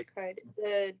almost Right. cried.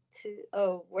 What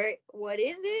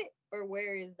is it? Or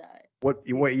where is that?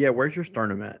 Where's your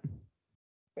sternum at?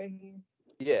 Right here.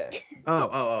 Yeah.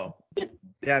 Oh.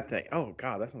 That thing. Oh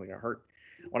god, that sounds like it hurt.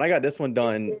 When I got this one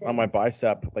done on my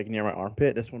bicep, like near my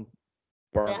armpit, this one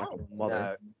burned like a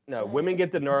mother. No, women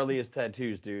get the gnarliest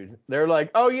tattoos, dude. They're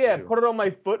like, oh yeah, put it on my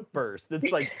foot first.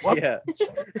 It's like, what? Yeah.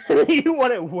 You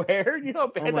want it where? You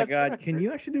know, Oh my god, can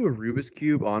you actually do a Rubik's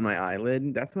cube on my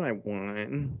eyelid? That's what I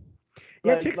want.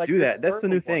 Yeah, chicks like do the that. That's the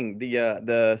new sternum thing.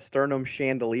 The sternum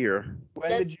chandelier. When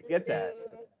That's did you get the that?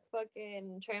 new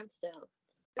Fucking tramp stamp.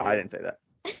 I didn't say that.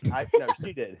 No,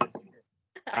 she did.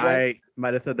 I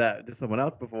might have said that to someone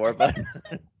else before, but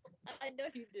I know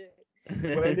you did.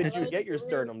 When did That you was get your really-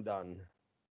 sternum done?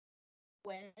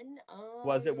 When?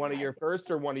 Was it one of I- your first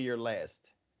or one of your last?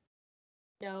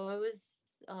 No, it was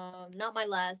not my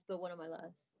last, but one of my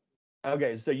last.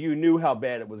 Okay, so you knew how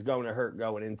bad it was going to hurt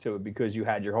going into it because you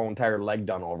had your whole entire leg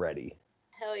done already.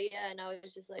 Hell yeah, and I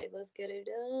was just like, let's get it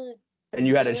done. And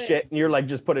you had a Do it. shit, and you're like,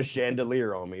 just put a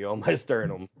chandelier on me, on my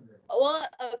sternum. Well,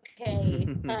 okay,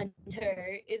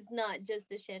 Hunter, it's not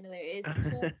just a chandelier. It's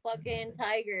two fucking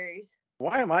tigers.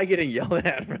 why am I getting yelled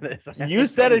at for this? You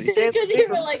said a Because you chandelier.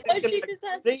 were like, oh, she just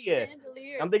has a See ya.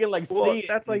 chandelier. I'm thinking like, Well, see,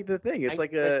 that's like the thing. It's I-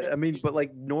 like a, I mean, but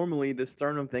like normally the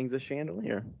sternum thing's a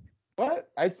chandelier. what?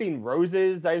 I've seen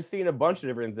roses. I've seen a bunch of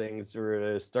different things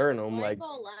for a sternum. I Like, ain't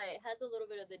gonna lie, it has a little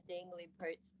bit of the dangly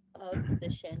parts of the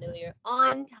chandelier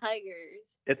on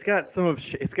tigers. It's got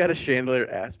it's got a chandelier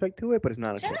aspect to it, but it's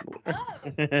not a Shut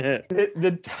chandelier. the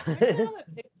Where's that on the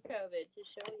picture? of it to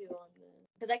show you on the,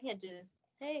 because I can't just,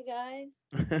 hey guys.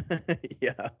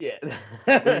 Yeah. Yeah.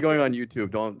 This is going on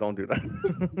YouTube. Don't do that.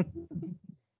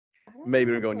 I don't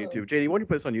Maybe it'll go on know. YouTube. JD, why don't you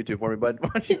put this on YouTube for me, bud? Why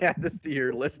don't you add this to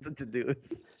your list of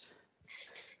to-dos?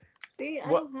 See, I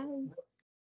What- don't have.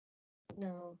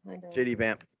 No, I don't. JD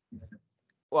vamp.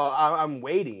 Well, I'm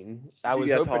waiting. I was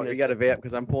you gotta hoping talk. to You gotta say- vamp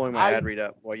because I'm pulling my I- ad read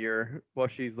up while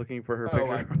she's looking for her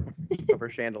Oh, picture of her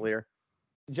chandelier.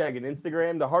 Jack, and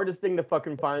Instagram, the hardest thing to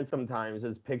fucking find sometimes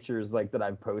is pictures like that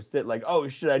I've posted. Like, oh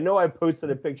shit, I know I posted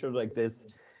a picture like this.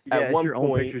 Yeah, At it's one your own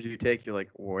point- pictures you take. You're like,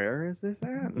 where is this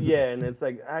at? Yeah, and it's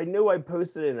like I knew I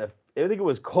posted it I think it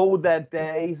was cold that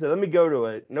day, so let me go to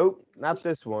it. Nope, not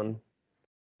this one.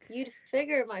 You'd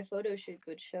figure my photo shoots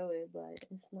would show it, but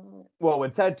it's not. Well,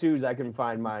 with tattoos, I can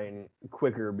find mine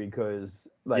quicker because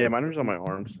like Yeah, mine was on my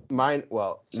arms. mine.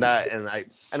 Well, that and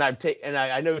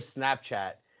I know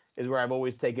Snapchat is where I've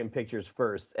always taken pictures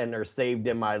first, and they're saved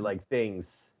in my like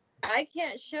things. I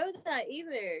can't show that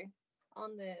either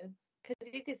on this,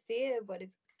 because you can see it, but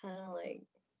it's kind of like.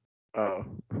 Oh,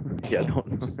 yeah,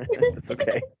 don't. That's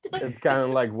okay. It's kind of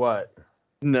like what?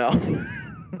 No.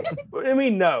 What do you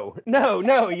mean no?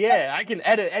 Yeah, I can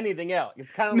edit anything out.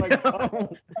 It's kind of like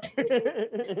No.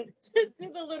 Just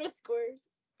do the little squares.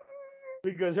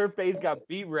 because her face got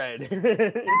beet red.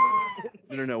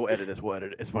 No, we'll edit this. We'll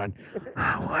edit it. It's fine.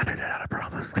 We'll edit it out, I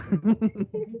promise.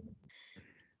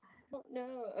 Oh,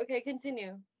 no. Okay,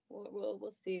 continue.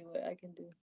 We'll see what I can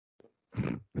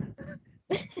do.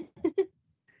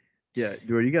 Yeah,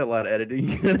 dude, you got a lot of editing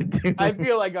you gotta do. I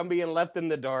feel like I'm being left in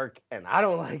the dark, and I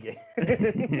don't like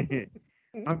it.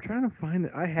 I'm trying to find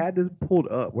it. I had this pulled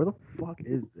up. Where the fuck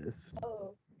is this?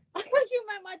 Oh. I thought you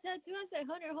meant my tattoo. I said,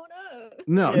 Hunter, hold up.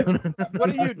 No. Yeah, no, no, no, What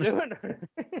are no. you doing?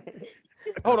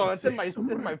 Hold on, it's in my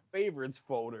Somewhere. favorites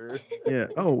folder. Yeah.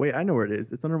 Oh wait, I know where it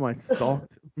is. It's under my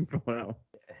stalked. Wow.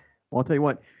 Well, I'll tell you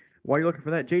what. While you're looking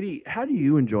for that, JD, how do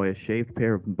you enjoy a shaved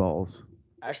pair of balls?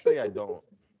 Actually, I don't.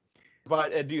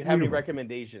 But do you have any You-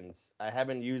 recommendations? I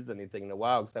haven't used anything in a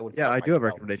while because I would. Yeah, fuck I do have a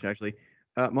myself. recommendation actually.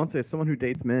 Monse, as someone who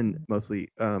dates men mostly,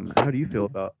 how do you feel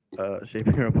about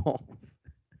shaved pair of balls?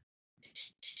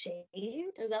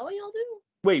 Shaved? Is that what y'all do?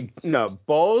 Wait, no,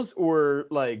 balls or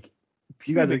like.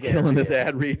 You guys are pubic killing this area?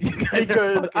 ad read. You guys are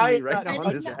Because fucking I me right got now I on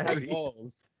did this not- ad read.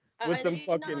 balls I with some did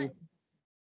fucking. not-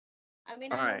 I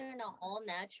mean, Alright. they're not all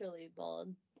naturally bald.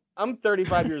 I'm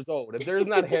 35 years old. If there's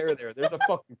not hair there, there's a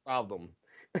fucking problem.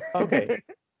 Okay,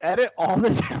 edit all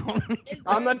this out. Is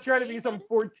I'm there not trying to be sleeve some on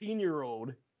it?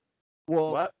 14-year-old.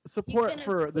 Well, What? support gonna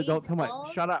for the clean adult. the Tell me,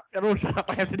 balls? shut up. Everyone, shut up.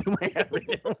 I have to do my ad read.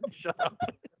 Everyone, shut up.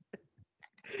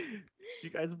 You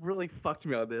guys really fucked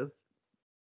me on this.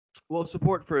 Well,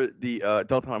 support for the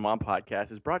Adult Time Mom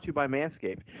podcast is brought to you by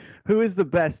Manscaped, who is the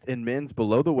best in men's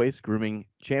below the waist grooming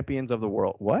champions of the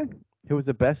world. What? Who is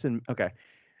the best in? Okay.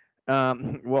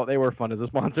 Well, they were fun as a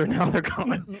sponsor. Now they're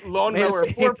gone. Lawnmower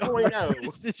Manscaped 4.0. offers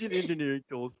precision engineering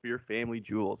tools for your family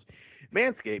jewels.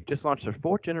 Manscaped just launched their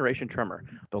 4th generation trimmer,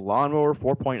 the Lawnmower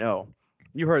 4.0.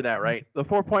 You heard that right? The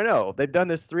 4.0. They've done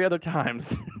this 3 other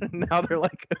times. Now they're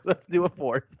like, let's do a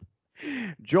 4th.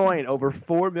 Join over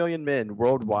 4 million men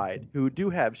worldwide who do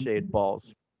have shaved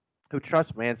balls, who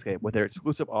trust Manscaped with their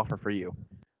exclusive offer for you.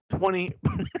 20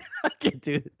 I can't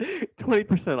do it.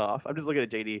 20% off. I'm just looking at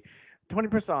JD.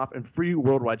 20% off and free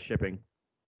worldwide shipping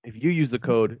if you use the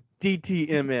code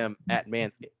DTMM at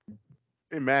Manscaped.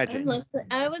 Imagine.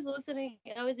 I was listening.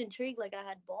 I was intrigued, like I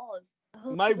had balls. I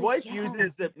was My like, wife yeah.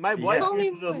 uses it. My Yeah. wife Tell me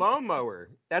uses a more. lawnmower.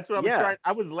 That's what I was Yeah. trying.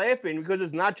 I was laughing because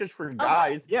it's not just for what?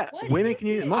 guys. Yeah, What women is can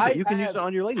use it? Monse, I you can use have- it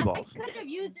on your lady I balls. could have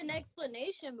used an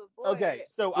explanation before. Okay,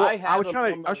 so Well, I have. was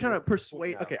trying to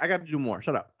persuade. Okay, I got to do more.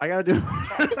 Shut up. I got to do.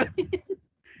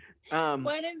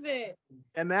 What is it?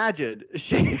 Imagine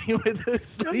shaving with a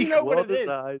sleek, know what it well is.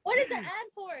 size. What is the ad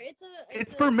for?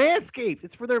 It's for Manscaped.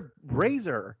 It's for their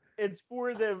razor. It's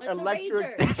for the It's a electric.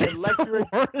 razor. This is the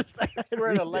electric. worst ad It's for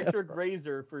an read electric ever.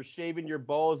 razor for shaving your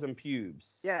balls and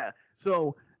pubes. Yeah.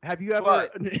 So have you ever?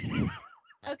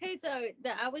 Okay, so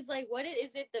I was like, what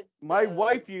is it? My the,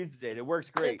 wife uses it. It works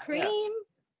The great. cream?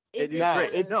 It is No, great.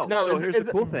 it's- No, no, so it's- here's the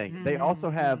it's- cool thing. They also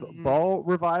have ball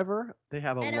reviver. They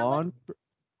have a And I lawn.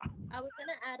 I was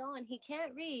gonna add on. He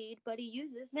can't read, but he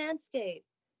uses Manscaped.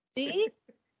 See,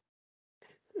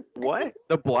 What?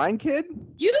 The blind kid?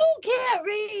 you can't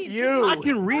read. You. I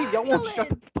can read. Y'all won't shut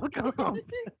the Excellent. fuck up.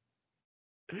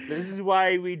 This is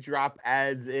why we drop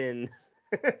ads in.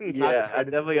 Yeah, I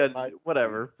definitely got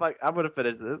whatever. Fuck, I'm gonna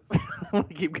finish this. I'm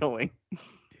gonna keep going.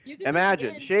 You can Imagine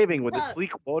again. shaving with a Stop.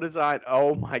 sleek wall design.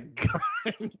 Oh my god.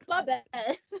 My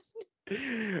bad.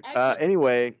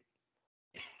 Anyway,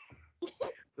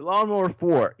 The Lawnmower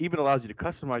 4 even allows you to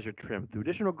customize your trim through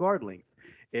additional guard links.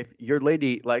 If your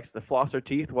lady likes to floss her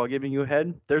teeth while giving you a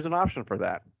head, there's an option for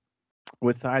that.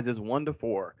 With sizes 1 to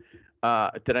 4.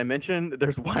 Did I mention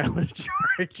there's wireless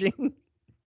charging?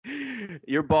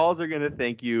 Your balls are going to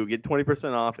thank you. Get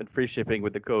 20% off and free shipping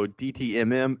with the code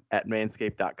DTMM at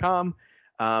manscaped.com.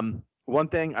 One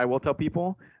thing I will tell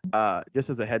people, just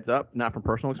as a heads up, not from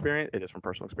personal experience, it is from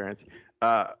personal experience,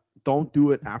 don't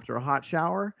do it after a hot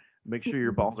shower. Make sure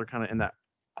your balls are kind of in that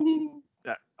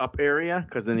up area,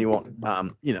 because then you won't,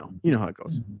 you know how it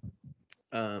goes.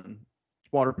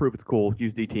 It's waterproof. It's cool.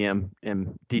 Use DTMM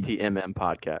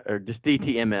podcast, or just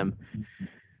DTMM,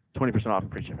 20% off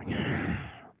and free shipping.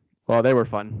 Well, they were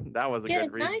fun. That was a Get good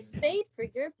a read. nice fade for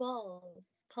your balls.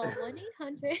 Call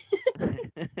 1-800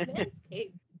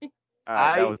 Manscaped. All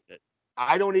right, that I- was it.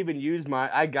 I don't even use mine.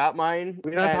 I got mine.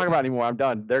 We don't have to talk about it anymore. I'm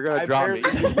done. They're gonna I drop me.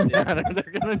 barely used it.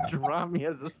 They're gonna drop me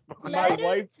as a sponsor. My Let him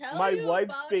wife- tell my you wife's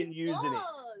about been his using it.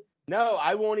 balls. No,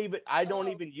 I won't even. I don't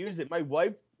Oh. even use it. My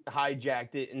wife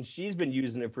hijacked it, and she's been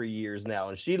using it for years now,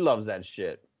 and she loves that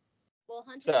shit. Well,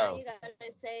 Hunter, now So- you gotta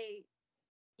say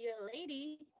you're a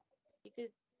lady,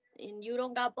 because and you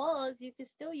don't got balls, you can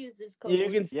still use this code. You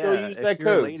can still Yeah, use if that you're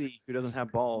a code. lady who doesn't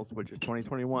have balls, which is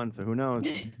 2021, so who knows?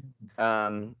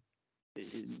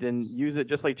 Then use it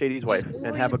just like JD's wife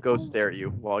and have a ghost stare at you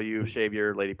while you shave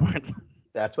your lady parts.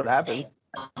 That's what happens.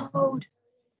 Code.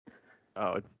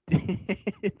 Oh, it's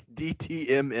it's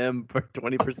DTMM for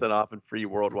 20% off and free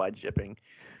worldwide shipping.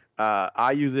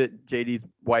 I use it. JD's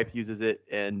wife uses it,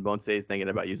 and Monse is thinking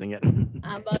about using it.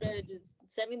 I'm about to just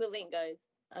send me the link, guys.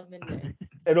 I'm in there.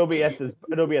 It'll be at this.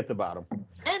 It'll be at the bottom.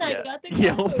 And I got the code.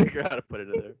 Yeah, we'll figure out how to put it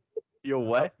in there. You'll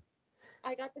what?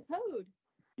 I got the code.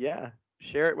 Yeah.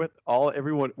 Share it with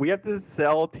everyone. We have to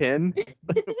sell 10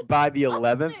 by the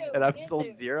 11th, and I've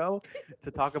sold 0 to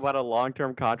talk about a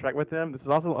long-term contract with them. This is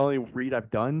also the only read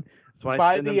I've done. So when I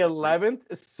By send them the this week- 11th,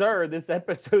 sir, this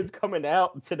episode's coming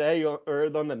out today or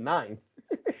on the 9th.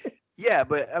 Yeah,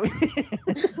 but I mean,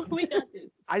 We got this.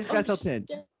 I just gotta sell 10.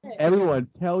 Shit. Everyone,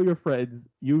 tell your friends.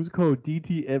 Use code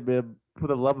DTMM for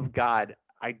the love of God.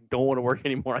 I don't want to work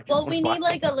anymore. I just Well, wanna we buy need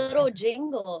like it. a little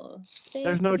jingle.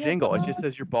 There's no jingle. It just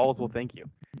says your balls will thank you.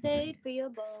 Fade for your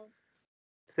balls.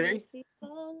 See, Fade for your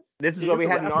balls. this is You're what we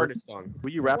the had an rapper. artist on. Will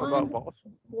you rap about One. balls?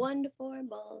 1 to 4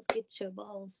 balls. Get your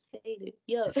balls faded.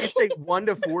 Yo. Did you say 1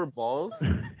 to 4 balls?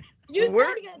 You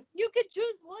Where- said you could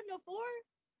choose 1 to 4?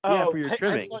 Yeah, for your I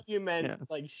trimming. thought you meant Yeah.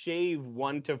 like shave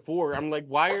 1 to 4. I'm like,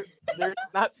 why are there's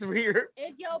not 3 or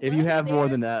If, your If you buddy have more there,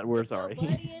 than that, we're if your sorry.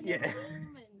 buddy in the Yeah.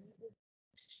 room and just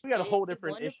we got a whole shave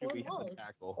different 1 to issue 4 we have balls to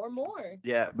tackle. or more.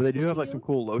 Yeah, but they do have like some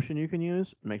cool lotion you can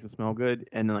use. It makes them smell good,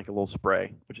 and then like a little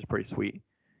spray, which is pretty sweet.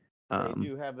 They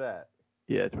do have that.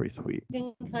 Yeah, it's pretty sweet.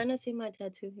 You can kind of see my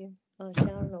tattoo here. Oh, shit,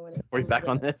 I don't know where it Are we is. back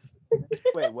on this?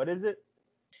 Wait, what is it?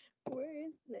 Where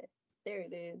is it? There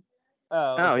it is.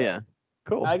 Oh, Oh okay. yeah,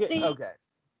 cool. I get See- okay.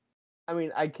 I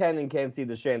mean, I can and can't see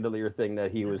the chandelier thing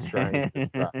that he was trying to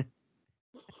describe.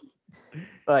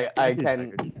 Like, I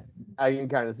can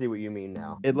kind of see what you mean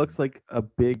now. It looks like a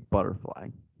big butterfly.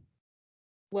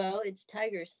 Well, it's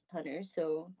Tiger Hunter,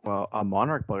 so Well, a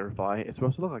monarch butterfly is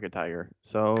supposed to look like a tiger.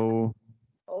 So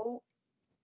oh,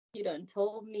 you done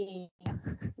told me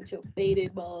with your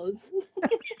faded balls.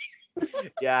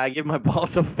 yeah, I give my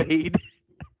balls a fade.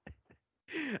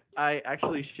 I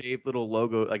actually shaved little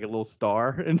logo, like a little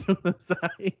star into the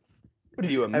sides. What are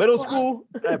you in middle Well, school?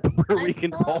 I have Puerto I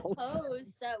Rican saw a balls.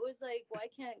 post that was like, why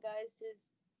can't guys just?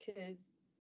 Because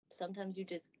sometimes you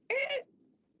just,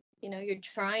 you're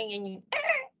trying and you,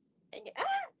 and you.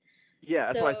 Yeah,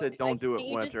 that's why I So, said don't do can't it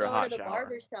you when just after a go hot to the shower.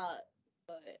 barber shop?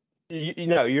 But You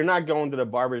know, you're not going to the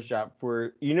barber shop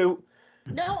for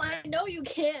no, I know you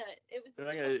can't. It was. They're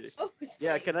not gonna- post,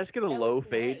 Yeah, like, can I just get a that low was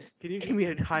fade? nice. Can you give me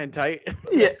a high and tight?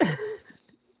 Yeah.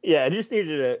 Yeah, I just need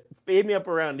you to fade me up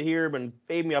around here, but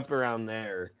fade me up around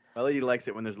there. My lady likes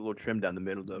it when there's a little trim down the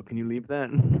middle, though. Can you leave that?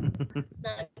 It's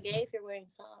not gay if you're wearing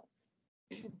socks.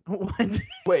 What?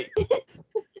 Wait.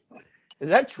 Is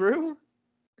that true?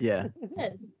 Yeah,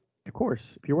 Yes. of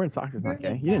course. If you're wearing socks, it's not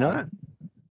gay. You didn't know that?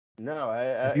 No, I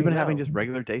Have you been having no. just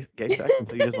regular gay sex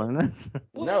until you just learned this?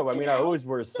 No, I mean I always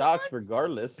wear socks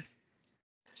regardless.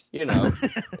 You know,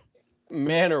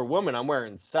 man or woman, I'm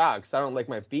wearing socks. I don't like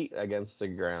my feet against the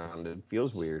ground. It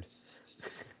feels weird.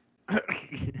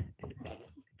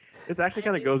 This actually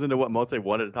kind of goes into what Mote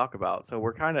wanted to talk about, so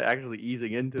we're kind of actually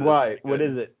easing into this. Why? pretty What good.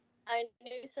 is it? I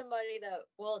knew somebody that.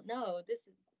 Well, no. This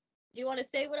is. Do you want to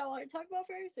say what I want to talk about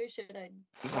first, or should I?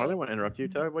 I didn't want to interrupt you.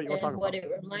 Tell me what you want to talk And what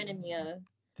about. it reminded me of.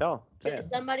 Tell. Say There's it.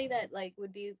 somebody that like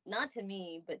would be not to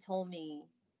me, but told me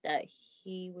that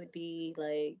he would be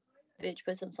like bitch,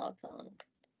 put some socks on.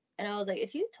 And I was like,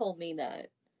 if you told me that,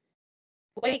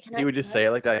 wait, can I? He would just say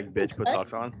it like that, like, bitch, put cuss?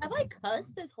 socks on. Have I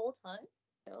cussed this whole time?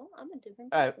 No, I'm a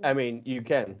different I, person. I mean, you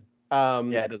can. Yeah,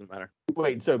 it doesn't matter.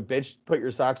 Wait, so bitch, put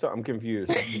your socks on? I'm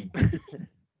confused. Is okay,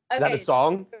 that a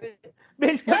song?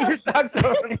 Bitch, put your socks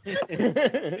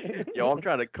on. Yo, I'm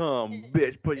trying to come,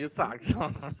 bitch, put your socks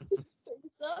on. Put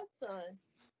your socks on.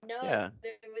 No, Yeah.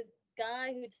 there was a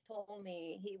guy who told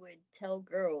me he would tell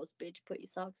girls, bitch, put your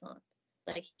socks on.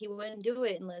 Like, he wouldn't do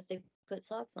it unless they put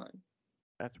socks on.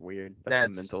 That's weird. That's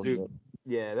some mental shit.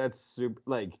 Yeah, that's super.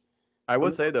 Like, I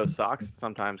would say those socks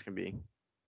sometimes can be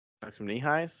like some knee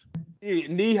highs.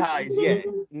 knee highs, yeah.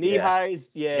 Knee Yeah.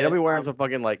 highs, yeah. You don't be wearing some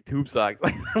fucking like tube socks,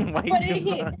 like some white What tube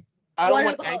is- socks. I don't What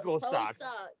want about ankle toe socks.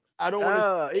 socks? I don't want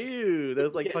Oh, ew!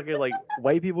 Those like fucking like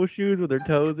white people shoes with their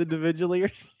toes individually.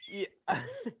 to. Yeah.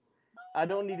 I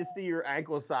don't need to see your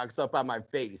ankle socks up on my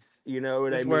face. You know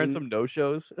what I Just mean? wearing some no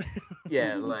shows.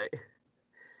 Yeah, like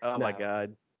Oh my No.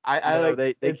 god. I No, like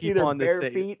they it's keep either on the bare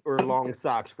same- feet or long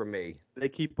socks for me. They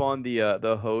keep on the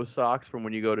hose socks from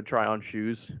when you go to try on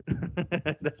shoes.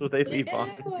 That's what they keep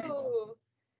on. Ew.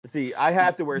 See, I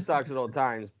have to wear socks at all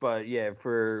times, but yeah,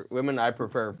 for women, I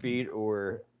prefer feet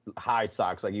or high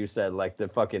socks, like you said, like the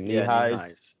fucking knee Yeah,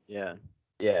 highs. Yeah.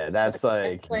 Yeah, that's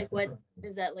like. That's like, what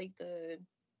is that, like the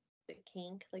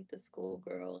kink, like the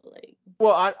schoolgirl, like?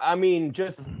 Well, I mean,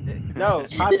 just no,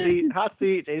 Hot seat, hot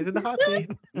seat. Jay's in the hot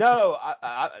seat. no,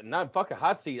 I not fucking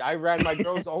hot seat. I ran my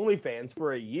girls' OnlyFans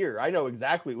for a year. I know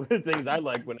exactly what the things I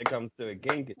like when it comes to a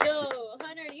kink. Yo,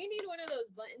 Hunter, you need one of those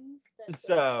buttons. That's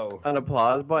So An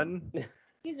applause button.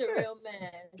 he's a real man.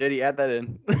 JD, add that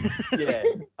in. yeah,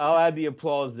 I'll add the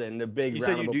applause in the big. You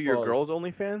round said you of do your applause. girls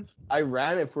OnlyFans? I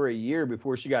ran it for a year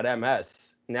before she got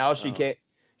MS. Now she Oh. can't.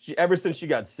 She ever since she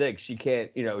got sick, she can't.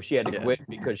 You know, she had to Yeah. quit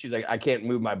because she's like, I can't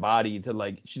move my body to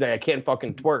like. She's like, I can't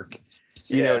fucking twerk.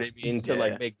 You know Yeah. what I mean? To Yeah,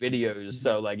 like yeah. make videos.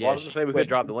 So like, Well, I yeah, was she gonna say we quit. could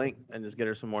drop the link and just get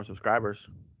her some more subscribers.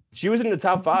 She was in the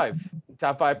top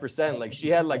 5%. Like she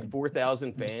had like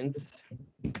 4,000 fans.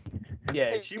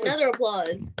 Yeah, she was. Another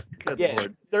applause. Good Yeah,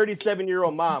 lord.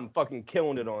 37-year-old mom fucking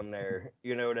killing it on there.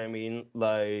 You know what I mean?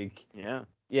 Like, Yeah.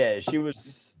 yeah, she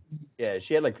was. Yeah,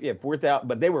 she had like 4,000,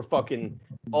 but they were fucking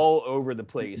all over the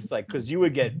place. Like, cause she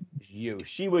would get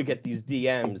these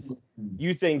DMs.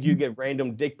 You think you get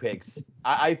random dick pics?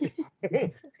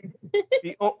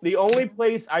 The only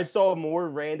place I saw more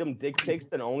random dick pics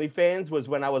than OnlyFans was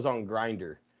when I was on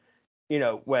Grindr. You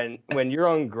know, when you're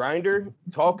on Grindr,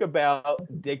 talk about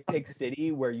Dick Pic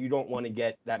City where you don't want to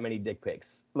get that many dick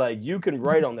pics. Like, you can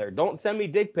write on there, don't send me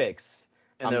dick pics.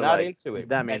 And I'm they're not like, into it.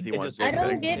 that means And he it wants just- I dick don't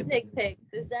pics. get dick pics.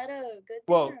 Is that a good thing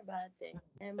Well, or a bad thing?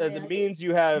 Am I It ugly? means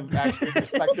you have actually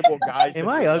respectable guys. Am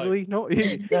that I you like. ugly? No,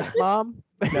 Mom.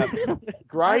 No. I haven't got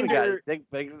Grindr, dick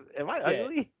pics. Am I Yeah.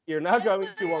 ugly? you're not Am going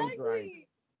I to on Grindr. ugly?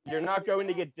 You're No, not going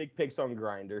to no. get dick pics on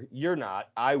Grindr. You're not.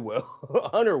 I will.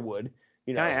 Hunter would.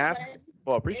 You know. Can I ask? But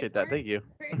Well, appreciate that. Thank you.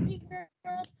 Pretty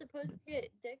girls supposed to get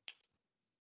dick.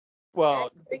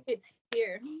 Well, I think it's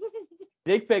here.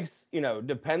 dick pics, you know,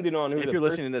 depending on who If the you're person-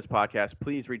 listening to this podcast,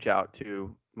 please reach out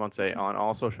to Monse on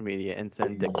all social media and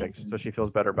send dick pics so she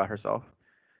feels better about herself.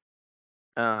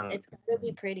 It's gotta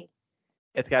be pretty.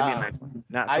 It's gotta be a nice one,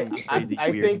 not some crazy I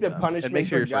weird think the stuff. punishment And make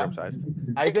sure for you're guys-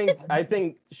 circumcised. I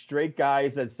think straight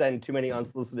guys that send too many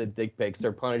unsolicited dick pics,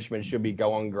 their punishment should be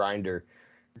go on Grindr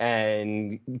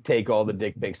and take all the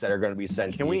dick pics that are going to be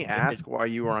sent. Can to we you. ask why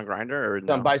you were on Grindr or I'm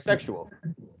no? bisexual.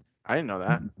 I didn't know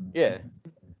that. Yeah.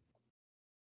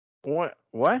 What?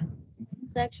 What?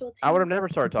 Sexual. I would have tea. never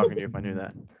started talking to you if I knew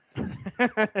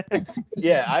that.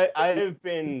 Yeah, I have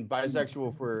been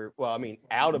bisexual for, well, I mean,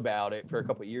 out about it for a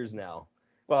couple of years now.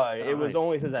 But it was Nice.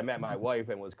 only since I met my wife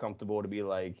and was comfortable to be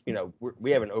like, you know,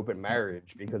 we have an open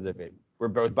marriage because of it. We're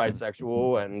both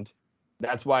bisexual, and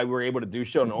that's why we're able to do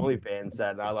shit on OnlyFans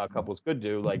that not a lot of couples could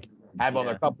do. Like, have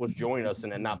other Yeah. couples join us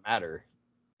and it not matter.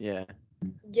 Yeah.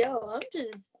 Yo, I'm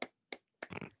just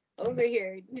over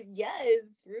here.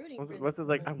 Yes, rooting. for What's this this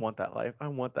like? I one. want that life. I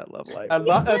want that love life. A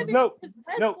lot He of, said no, it's his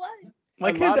best no. life. Why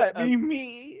a can't lot that of- be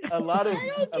me? a lot of I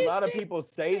don't a get lot of dick people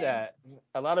say pics. that.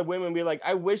 A lot of women be like,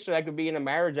 I wish that I could be in a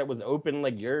marriage that was open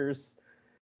like yours.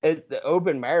 The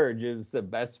open marriage is the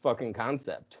best fucking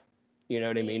concept. You know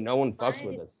what I mean? No one fucks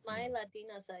with us. My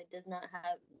Latina side does not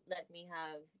let me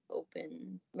have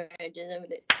open marriages. I mean,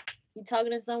 you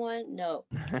talking to someone? No,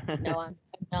 no, I'm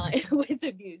not with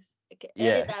abuse. Okay,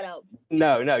 edit that out.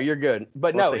 No, you're good.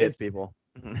 But Once no, it hits it's people.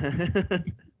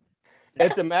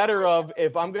 it's a matter of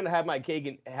if I'm gonna have my cake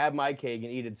and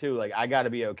eat it too. Like I got to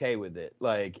be okay with it.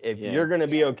 Like if Yeah. you're gonna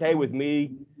be Yeah. okay with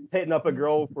me hitting up a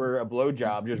girl for a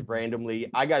blowjob just randomly,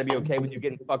 I got to be okay with you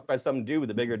getting fucked by some dude with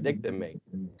a bigger dick than me.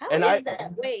 How And is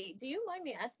that? Wait, do you mind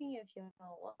me asking if y'all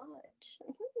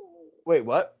watch? Wait,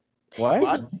 what?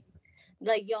 What?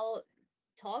 Like y'all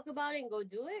talk about it and go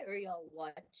do it, or y'all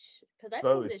watch? Because I've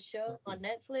Both. seen this show on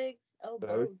Netflix. Oh, Both.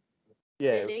 both.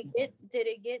 Yeah. Did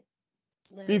it get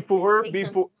like, Before take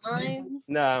some time?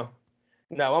 No,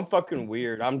 I'm fucking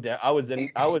weird. I was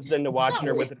into watching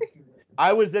her with. No.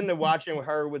 I was into watching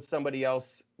her with somebody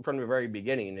else from the very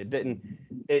beginning. It didn't.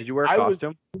 Did you wear a I was-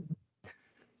 costume?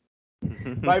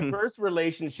 My first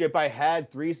relationship, I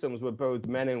had threesomes with both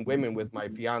men and women with my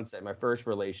fiance. My first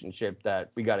relationship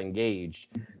that we got engaged.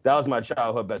 That was my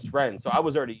childhood best friend. So I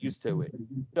was already used to it.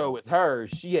 So with her,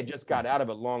 she had just got out of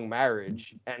a long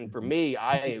marriage. And for me,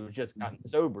 I had just gotten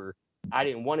sober. I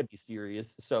didn't want to be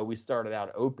serious. So we started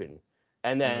out open.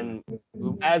 And then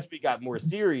as we got more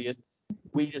serious,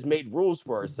 we just made rules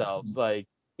for ourselves. Like,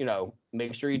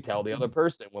 make sure you tell the other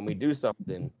person when we do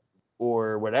something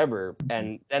or whatever.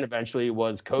 And then eventually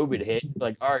was COVID hit.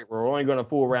 Like, all right, we're only going to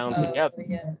fool around together,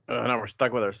 Yeah. Now we're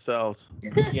stuck with ourselves.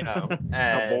 How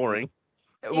And, boring.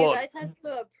 Do you guys have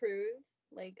to approve?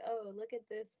 Like, oh, look at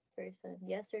this person.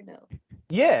 Yes or no?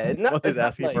 yeah, no, She's it's not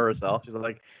asking like, for herself. She's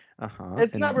like, uh-huh.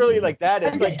 it's not really like that.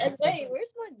 It's like, And wait,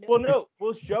 where's my note? well, no,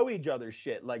 we'll show each other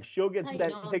shit. Like she'll get I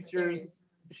sent know, I'm pictures.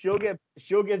 She'll get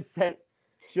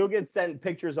sent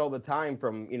pictures all the time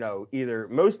from, either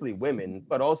mostly women,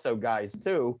 but also guys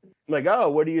too. I'm like, oh,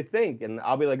 what do you think? And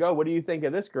I'll be like, oh, what do you think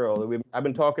of this girl? I've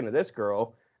been talking to this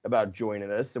girl about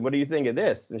joining us, and what do you think of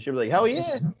this? And she'll be like, hell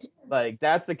yeah. Like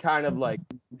that's the kind of like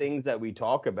things that we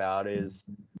talk about is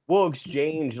we'll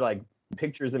exchange like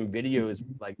pictures and videos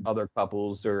with, like other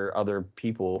couples or other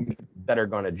people that are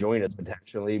going to join us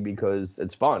potentially because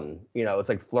it's fun. It's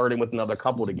like flirting with another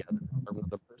couple together or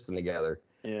another person together.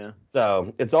 Yeah.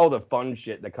 So it's all the fun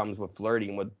shit that comes with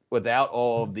flirting without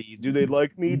all of the do they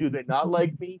like me? Do they not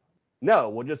like me? No,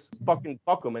 we'll just fucking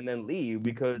fuck them and then leave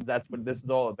because that's what this is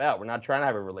all about. We're not trying to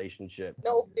have a relationship.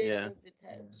 No feelings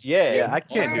attached. Yeah. Yeah, I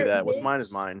can't do Word, that. What's bitch. mine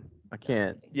is mine. I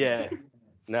can't. Yeah.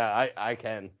 No, I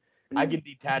can. I can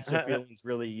detach the feelings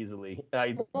really easily.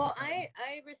 Well, I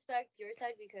respect your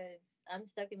side because I'm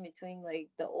stuck in between like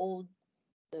the old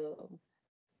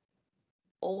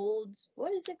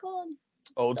what is it called?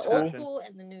 Old The school. old school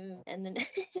and the new and the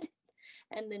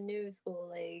and the new school.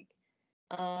 Like,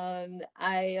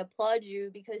 I applaud you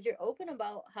because you're open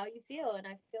about how you feel, and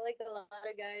I feel like a lot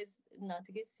of guys, not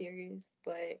to get serious,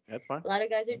 but That's fine. a lot of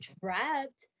guys are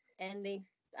trapped, and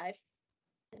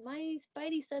my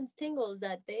spidey sense tingles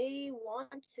that they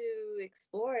want to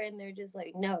explore, and they're just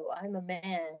like, no, I'm a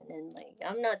man, and like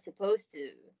I'm not supposed to.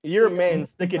 You're a feel man.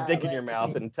 Stick a that dick in way. your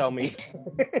mouth and tell me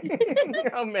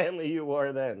how manly you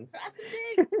are then. Try some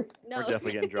dick. No. We're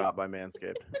definitely getting dropped by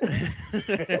Manscaped.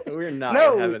 We're not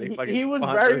No, gonna have any fucking he was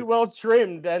sponsors. very well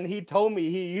trimmed, and he told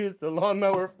me he used the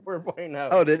lawnmower 4.0.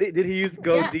 Oh, did he? Did he use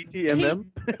Go Yeah, DTMM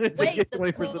to Wait, get the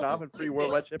 20% code- off and free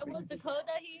worldwide What shipping? was the code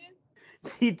that he used?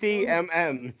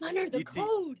 TTMM. Hunter, the DT.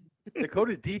 code. The code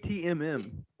is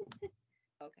DTMM.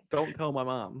 Okay. Don't tell my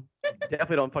mom.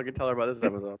 Definitely don't fucking tell her about this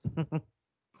episode.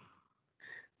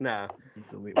 Nah.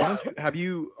 So why don't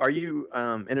you? Are you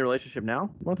in a relationship now,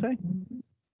 Monte?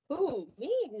 Who?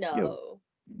 Me? No.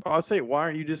 I'll say, why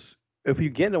aren't you just? If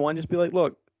you get into one, just be like,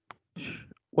 look,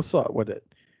 what's up with it,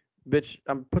 bitch?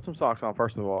 Put some socks on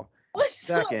first of all. What's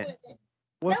up Second, with it?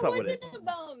 What's That up with wasn't it?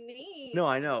 about me. No,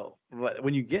 I know, but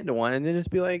when you get into one, and then just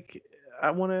be like,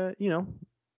 I want to,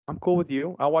 I'm cool with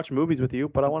you. I'll watch movies with you,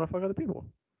 but I want to fuck other people.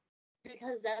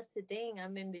 Because that's the thing.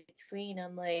 I'm in between.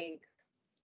 I'm like,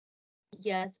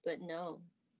 yes, but no.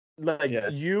 Like Yeah.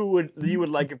 you would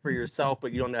like it for yourself,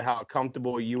 but you don't know how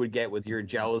comfortable you would get with your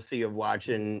jealousy of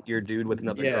watching your dude with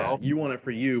another girl. you want it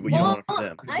for you, but Well,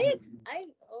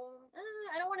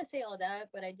 I don't want to say all that,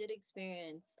 but I did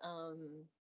experience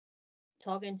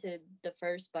talking to the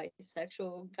first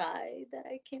bisexual guy that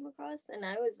I came across, and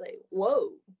I was like, whoa,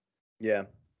 Yeah,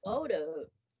 hold up.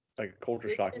 like a culture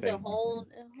This shock is thing. a whole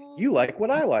You like what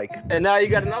I like, And now you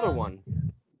got another one.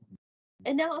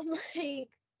 And now I'm like,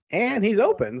 and he's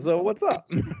open. So what's up?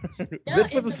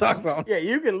 Bitch, put some it's socks about- on. Yeah,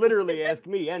 you can literally ask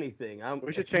me anything.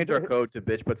 We should change our code to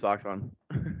bitch put socks on.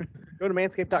 Go to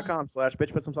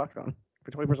manscaped.com/bitch put some socks on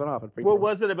for 20% off and free. What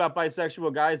was it about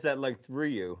bisexual guys that like threw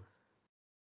you?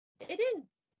 it didn't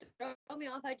throw me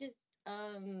off. I just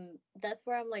that's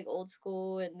where I'm like old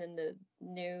school, and then the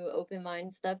new open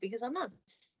mind stuff, because I'm not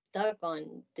stuck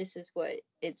on this is what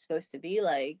it's supposed to be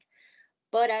like.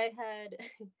 But I had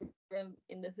from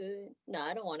in the hood. No,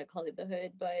 I don't want to call it the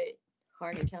hood, but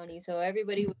Harnett County. So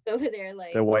everybody was over there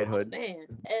like The white "Oh, hood. man,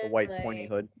 The and, white like, pointy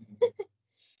hood.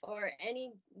 or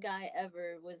any guy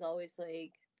ever was always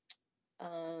like,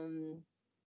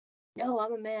 no,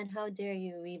 I'm a man. How dare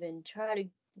you even try to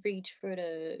reach for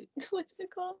the what's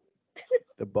it called?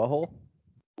 The butthole?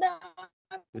 No,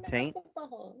 The not taint? the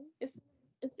butthole.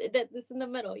 It's in the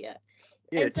middle, yeah.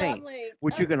 Yeah, And so I'm taint. like,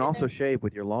 Which you can also okay. shave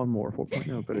with your lawnmower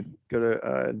 4.0. Go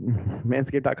to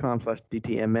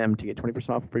manscaped.com/DTMM to get 20%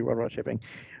 off free worldwide shipping.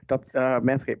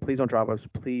 Manscaped, please don't drop us.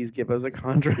 Please give us a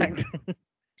contract.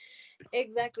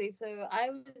 Exactly. So I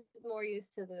was more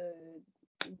used to the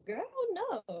girl.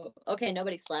 No. Okay,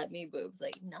 nobody slapped me boobs.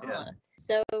 Like, nah. Yeah.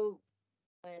 So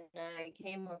when I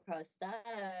came across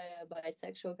that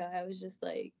bisexual guy, I was just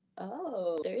like,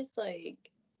 oh, there's like,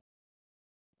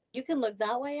 you can look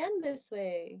that way and this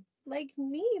way. Like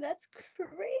me, that's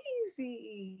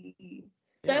crazy.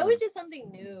 So it was just something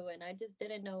new, and I just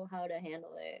didn't know how to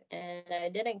handle it, and I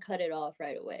didn't cut it off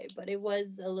right away. But it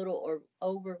was a little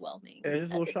overwhelming. It's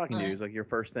just a at little the shocking to you. time. It's like your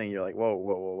first thing. You're like, whoa,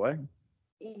 what?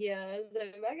 Yeah, I was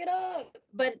like, back it up.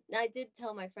 But I did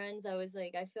tell my friends, I was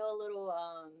like, I feel a little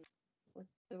what's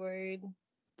the word?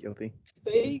 Guilty.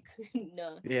 Fake.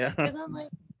 No. Yeah. Because I'm like,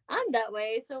 I'm that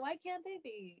way, so why can't they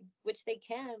be? Which they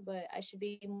can, but I should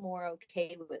be more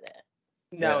okay with it.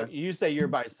 Now, Yeah. you say you're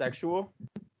bisexual.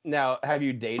 Now, have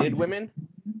you dated women?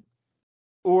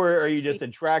 Or are you just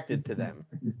attracted to them?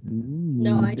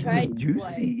 No, I This tried is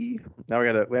juicy. Now we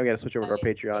gotta switch over to our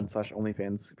Okay.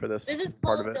 Patreon/OnlyFans for this This is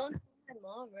part called of it. Don't Tell My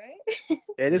Mom, right?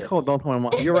 It is called Don't Tell My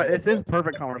Mom. You're right. This is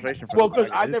perfect conversation for Well, this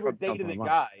because podcast. I've It is never called Don't dated Tell a My Mom.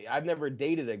 guy. I've never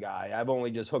dated a guy. I've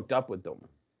only just hooked up with them.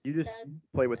 You just That's-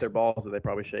 play with their balls that they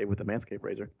probably shave with the Manscaped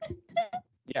razor.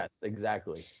 Yes,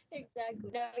 exactly. Exactly.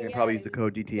 No, You can probably use the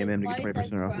code the DTMM to get twice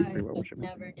 20% off I've free tried, worldwide shipping.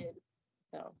 never did.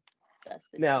 So that's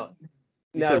the Now, tea.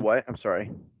 You said what? I'm sorry.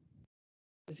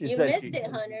 she You said missed she- it,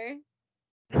 Hunter.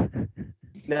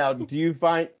 Now, do you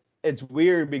find it's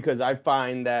weird because I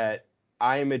find that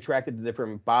I am attracted to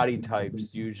different body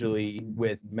types usually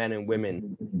with men and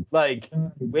women. Like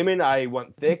women, I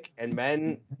want thick, and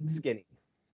men skinny.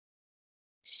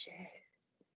 Shit.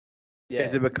 Yeah,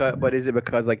 Is it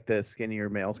because like the skinnier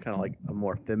male's kind of like a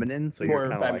more feminine, so more you're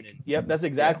kind of feminine. like Yep, that's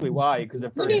exactly why. Because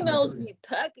at Skinny first, males be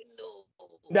packing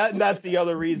though. that's the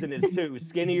other reason is too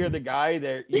skinnier the guy.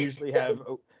 They usually have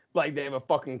like they have a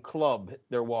fucking club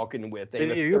they're walking with. They so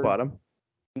have a you third- bottom.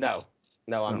 No,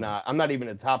 I'm No. not. I'm not even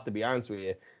a top to be honest with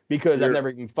you, because I've You're- never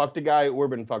even fucked a guy or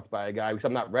been fucked by a guy because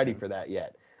I'm not ready for that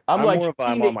yet. I'm I'm like more a of a-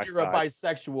 I'm on my teenager, a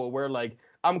side. bisexual, where like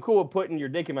I'm cool with putting your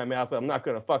dick in my mouth, but I'm not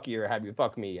gonna fuck you or have you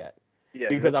fuck me yet Yeah,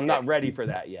 because that's I'm not gay. ready for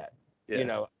that yet. Yeah. You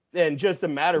know, and just a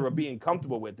matter of being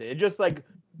comfortable with it. It's just like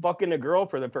fucking a girl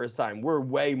for the first time. We're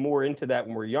way more into that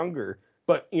when we're younger.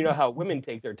 But you know how women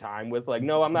take their time with like,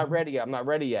 no, I'm not ready. I'm not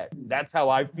ready yet. That's how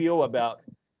I feel about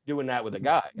doing that with a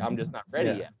guy. I'm just not ready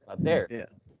Yeah. yet. Not there. Yeah.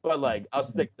 But like, I'll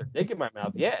stick their dick in my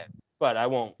mouth, yeah. But I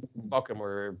won't fuck them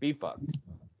or be fucked.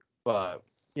 But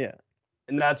Yeah.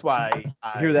 and that's why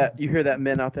I You hear that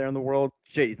men out there in the world?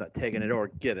 JD's not taking it or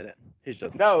giving it. He's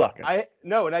just No, fucking.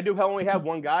 and I do only have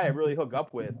one guy I really hook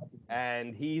up with,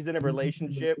 and he's in a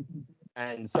relationship,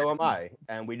 and so am I,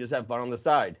 and we just have fun on the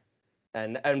side,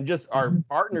 and just our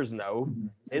partners know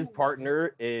his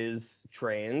partner is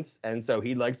trans, and so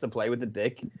he likes to play with the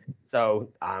dick, so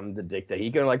I'm the dick that he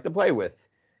can like to play with,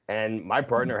 and my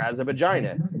partner has a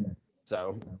vagina,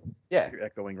 so yeah, You're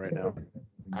echoing right now.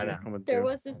 I know. Coming There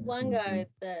through. was this one guy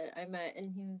that I met,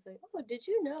 and he was like, "Oh, did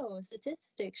you know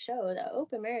statistics show that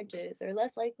open marriages are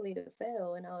less likely to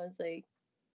fail?" And I was like,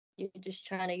 "You're just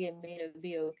trying to get me to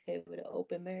be okay with an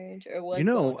open marriage, or what's You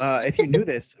know, going on?" if you knew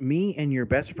this, me and your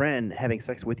best friend having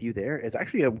sex with you there is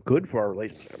actually good for our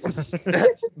relationship.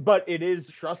 But it is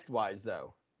trust wise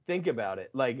though. Think about it.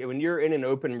 Like when you're in an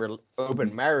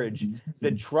open marriage,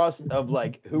 the trust of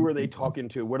like who are they talking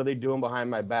to, what are they doing behind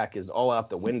my back is all out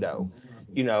the window.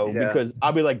 You know, Yeah. because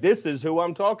I'll be like, this is who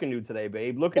I'm talking to today,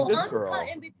 babe. Look at Well, this I'm girl. caught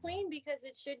in between because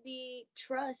it should be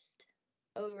trust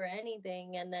over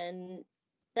anything, and then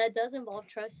that does involve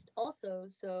trust also.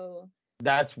 So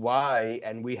That's why,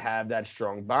 and we have that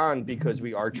strong bond because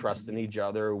we are trusting each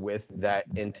other with that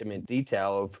intimate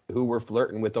detail of who we're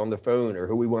flirting with on the phone or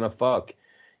who we want to fuck.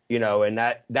 You know, and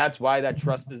that's why that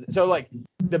trust is so like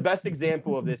the best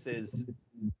example of this is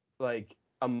like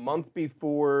a month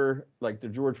before like the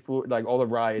George Floyd, like all the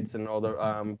riots and all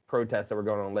the protests that were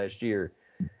going on last year.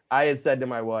 I had said to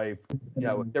my wife, you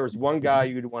know, if there was one guy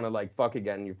you'd want to like fuck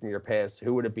again from your past,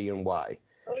 who would it be and why?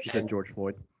 She said George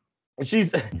Floyd. And she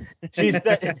said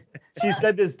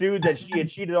this dude that she had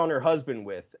cheated on her husband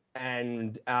with,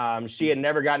 and she had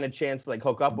never gotten a chance to like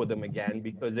hook up with him again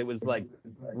because it was like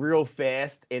real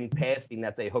fast in passing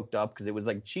that they hooked up because it was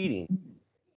like cheating.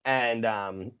 And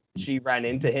she ran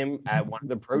into him at one of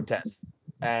the protests.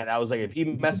 And I was like, if he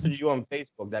messaged you on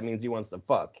Facebook, that means he wants to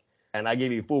fuck. And I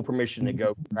gave you full permission to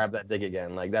go grab that dick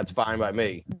again. Like, that's fine by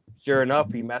me. Sure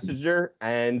enough, he messaged her,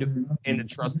 and in a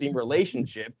trusting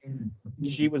relationship,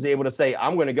 she was able to say,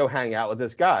 I'm going to go hang out with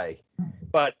this guy.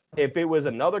 But if it was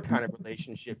another kind of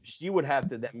relationship, she would have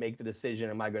to then make the decision,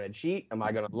 am I going to cheat? Am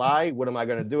I going to lie? What am I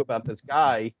going to do about this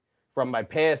guy from my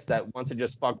past that wants to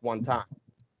just fuck one time?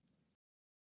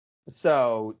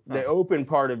 So the open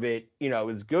part of it, you know,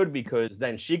 is good because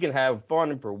then she can have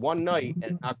fun for one night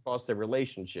and not cost a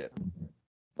relationship.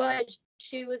 But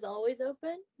she was always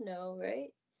open? No, right?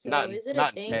 So Not- is it a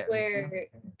not thing now. where,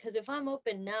 because if I'm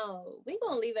open now, we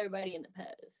gonna leave everybody in the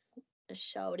past.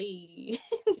 Shouty.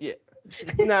 Yeah.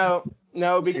 No,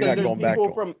 because not there's going back people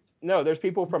to from there's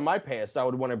people from my past I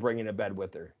would want to bring into bed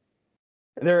with her.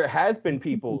 There has been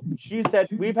people. She said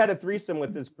we've had a threesome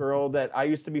with this girl that I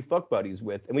used to be fuck buddies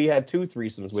with, and we had 2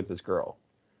 threesomes with this girl.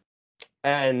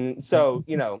 And so,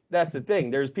 you know, that's the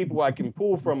thing. There's people I can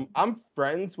pull from. I'm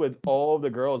friends with all the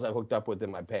girls I hooked up with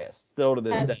in my past, still to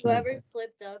this Have day. you ever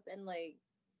slipped up and like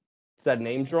Said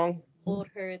names wrong? told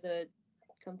her the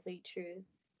complete truth?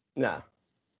 Nah,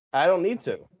 I don't need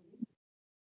to.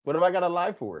 What have I got to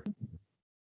lie for?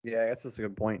 Yeah, I guess that's a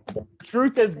good point.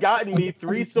 Truth has gotten me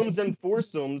threesomes and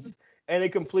foursomes and a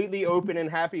completely open and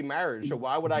happy marriage. So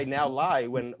why would I now lie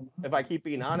when, if I keep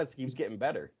being honest, it keeps getting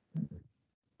better?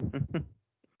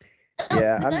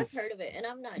 Yeah, 'Cause I'm I've just- heard of it, and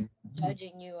I'm not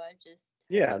judging you. I just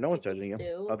Yeah, heard no one's people judging you,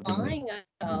 still other than me. lying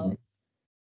out.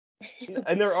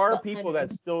 And there are But people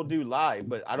that still do lie,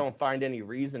 but I don't find any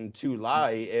reason to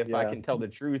lie if I Yeah. can tell the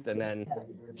truth and then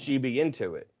she be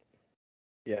into it.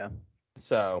 Yeah.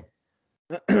 So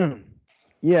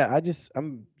Yeah,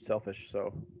 I'm selfish,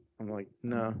 so I'm like,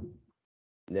 no,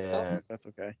 yeah, that's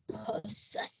okay.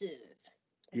 Possessive.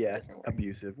 That's a Yeah, different word.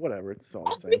 abusive, whatever, it's all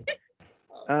the same.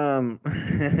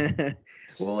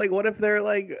 Well, like, what if they're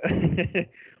like, what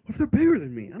if they're bigger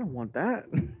than me? I don't want that.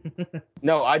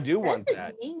 no, I do That's want the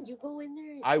that. thing. You go in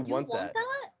there. I you want want that.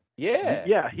 Yeah,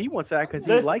 Yeah, he wants that because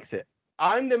he Listen, likes it.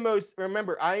 I'm the most.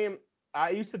 Remember, I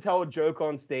used to tell a joke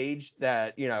on stage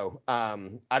that, you know,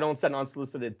 I don't send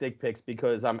unsolicited dick pics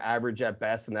because I'm average at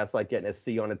best, and that's like getting a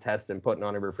C on a test and putting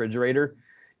on a refrigerator.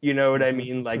 You know what I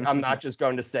mean? Like, I'm not just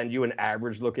going to send you an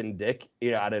average looking dick,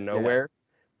 you know, out of nowhere.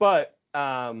 But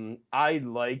I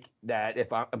like that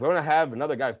if I'm going to have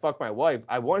another guy fuck my wife,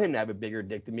 I want him to have a bigger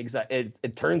dick than me because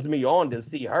it turns me on to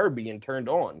see her being turned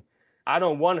on. I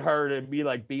don't want her to be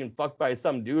like being fucked by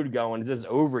some dude going, is this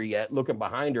over yet? Looking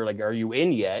behind her like, are you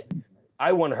in yet?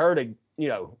 I want her to, you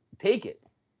know, take it.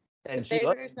 And she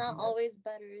Bigger is not always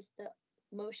better. It's the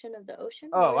motion of the ocean.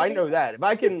 oh, What I is know it? that. If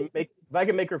I can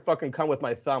make her fucking come with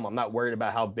my thumb, I'm not worried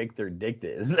about how big their dick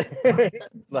is.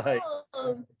 Like,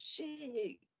 Oh,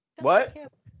 shit. What?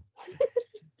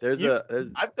 There's You-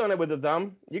 there's I've done it with a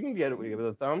thumb. You can get it with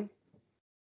a thumb.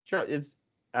 Sure, it's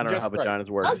I don't know just how right. vaginas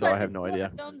work, so I have no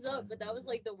idea. Thumbs up, but that was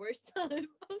like the worst time.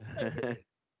 I was like,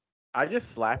 I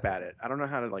just slap at it. I don't know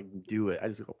how to like do it. I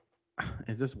just go,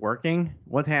 is this working?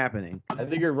 What's happening? I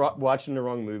think you're watching the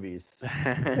wrong movies.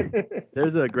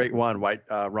 There's a great Ron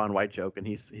White joke, and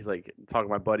he's like talking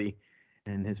to my buddy,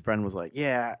 and his friend was like,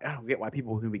 yeah, I don't get why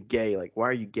people can be gay. Like, why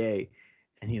are you gay?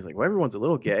 And he's like, well, everyone's a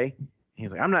little gay. And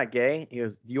he's like, I'm not gay. He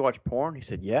goes, do you watch porn? He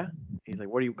said, yeah. He's like,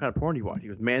 what kind of porn do you watch? He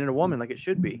goes, man and a woman, like it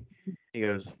should be. He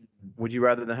goes, would you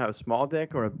rather than have a small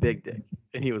dick or a big dick?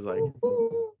 And he was like,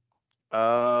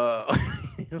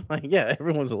 he's like, yeah,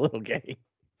 everyone's a little gay.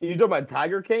 You talking about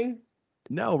Tiger King?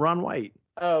 No, Ron White.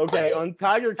 Oh, okay. On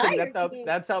Tiger King, Tiger King.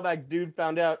 that's how that dude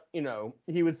found out. You know,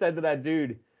 he was said to that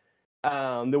dude,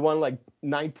 the one like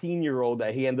 19-year-old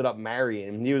that he ended up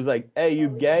marrying. He was like, "Hey, you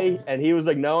Oh, gay?" yeah. And he was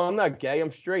like, "No, I'm not gay.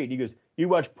 I'm straight." He goes, "You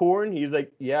watch porn?" He's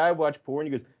like, "Yeah, I watch porn."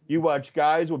 He goes, "You watch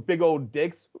guys with big old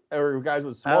dicks or guys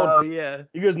with small Oh dicks?" yeah.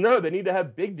 He goes, "No, they need to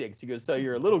have big dicks." He goes, "So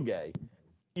you're a little gay."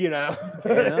 You know.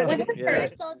 Fair enough. When I Yeah.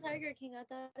 first saw Tiger King, I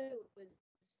thought it was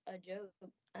a joke.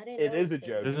 I didn't. It know is a it.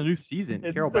 joke. There's a new season.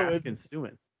 It Carol still is. Baskin's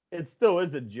suing. It still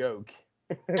is a joke.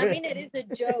 I mean, it is a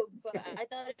joke, but I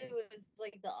thought it was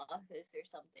like The Office or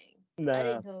something. I Nah,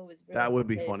 didn't know it was real. That would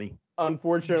be It- funny.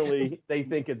 unfortunately, they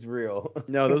think it's real.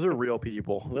 No, those are real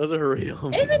people. Those are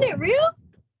real. Isn't it real?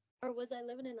 Or was I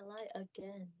living in a lie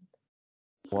again?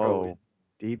 Whoa.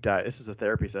 Deep dive. This is a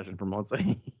therapy session for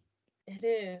Monse. It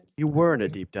is. You were in a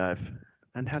deep dive.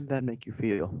 And how did that make you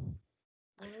feel?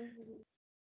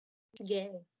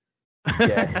 Gay.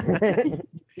 Yeah.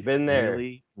 Been there.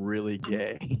 Really, really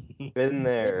gay. Been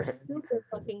there. It's super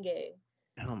fucking gay.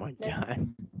 Oh my god.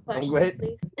 Next question, glad-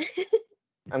 please.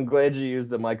 I'm glad you used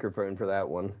the microphone for that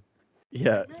one.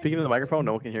 Yeah. Speaking of the microphone,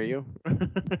 no one can hear you.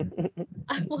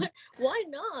 Why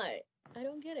not? I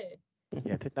don't get it.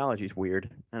 Yeah, technology's weird.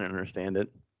 I don't understand it.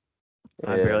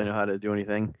 I Yeah. barely know how to do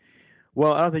anything.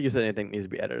 Well, I don't think you said anything needs to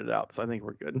be edited out, so I think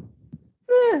we're good.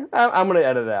 I'm gonna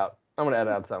edit it out. I'm gonna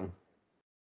edit out some.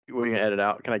 What are you gonna edit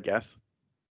out? Can I guess?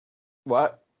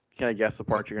 What? Can I guess the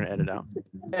part you're gonna edit out?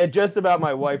 Just about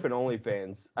my wife and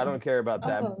OnlyFans. I don't care about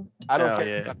that. Oh, I don't Oh, care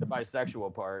yeah. about the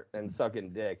bisexual part and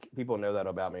sucking dick. People know that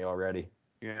about me already.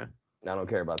 Yeah. I don't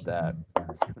care about that.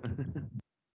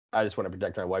 I just want to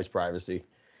protect my wife's privacy.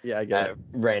 Yeah, I I get it. have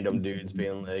random dudes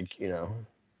being like,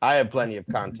 I have plenty of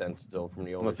content still from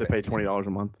the Unless they OnlyFans. pay $20 a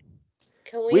month.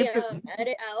 can We we have to-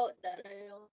 edit out that I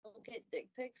don't get dick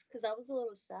pics? Because that was a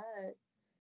little sad.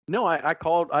 No, I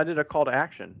did a call to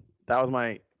action. That was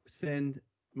my send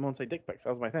Monse dick pics. That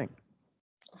was my thing.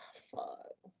 Oh,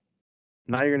 fuck.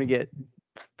 Now you're gonna get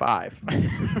 5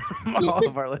 from all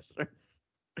of our listeners.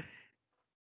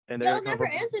 And they're Y'all gonna come never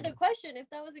from- answered the question if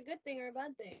that was a good thing or a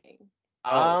bad thing.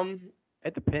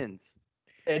 It depends.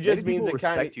 It just Maybe means people it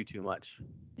kind respect of, you too much.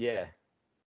 yeah.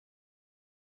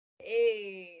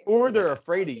 Hey. Or they're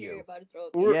afraid of You're you. about to throw a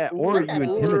Or, Yeah, pizza. or Cut you that out.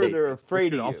 intimidate. they're Which afraid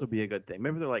could of also you. be a good thing.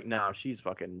 Maybe they're like, no, she's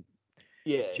fucking.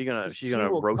 Yeah. She's gonna She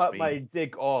roast will cut me. my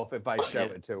dick off if I show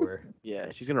it to her.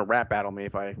 Yeah, she's gonna rap battle me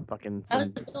if I fucking I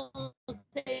send. was gonna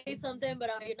say something, but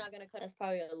you're not gonna cut. That's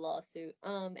probably a lawsuit.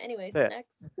 Anyways, Say it.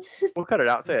 next. We'll cut it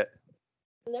out. Say it.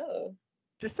 No,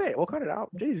 Just say it. We'll cut it out.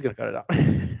 JD's gonna cut it out.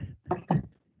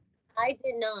 I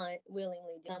did not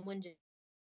willingly do. Someone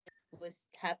just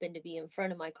happened to be in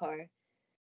front of my car.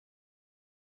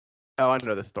 Oh, I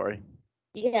know this story.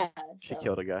 Yeah. She so-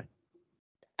 killed a guy.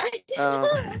 I did Um,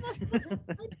 not.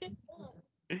 I did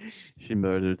not. She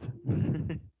murdered.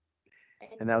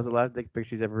 And that was the last dick pic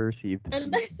she's ever received.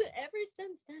 And that's ever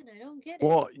since then. I don't get it.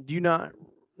 Well, do you not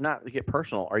get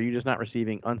personal? Are you just not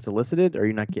receiving unsolicited, or are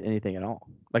you not getting anything at all?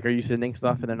 Like, are you sending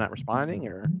stuff and they're not responding,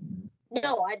 or?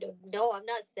 No, I don't. No, I'm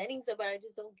not sending stuff, but I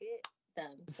just don't get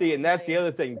them. See, So and that's the like,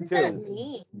 other thing what does that too.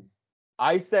 mean?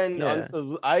 I send Yeah.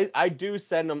 I do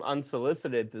send them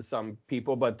unsolicited to some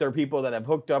people, but they're people that I've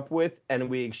hooked up with and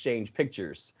we exchange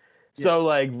pictures. So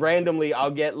like randomly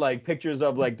I'll get like pictures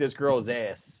of like this girl's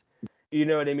ass. You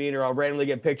know what I mean? Or I'll randomly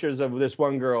get pictures of this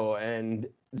one girl, and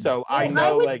so I Well,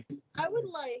 know would, like I would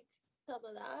like some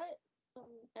of that. Some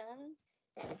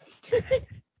ass.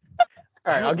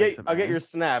 all right, I would like some I'll get ass. your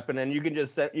snap, and then you can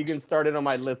just you can start it on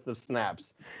my list of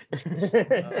snaps.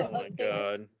 Oh my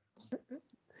god.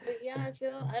 But yeah,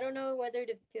 I don't know whether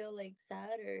to feel like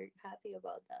sad or happy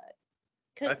about that.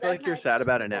 'Cause I feel like I've you're had sad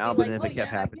about it people now, be but like, then if "Oh, it kept yeah,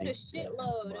 I happening, get a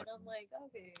shitload," fuck. and I'm like,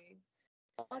 okay.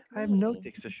 Fuck I have no me.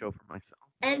 dicks to show for myself.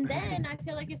 And then I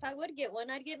feel like if I would get one,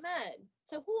 I'd get mad.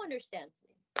 So who understands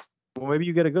me? Well, maybe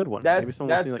you get a good one. Maybe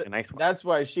someone will seem like a nice one. That's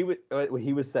why what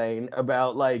he was saying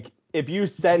about like if you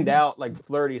send out like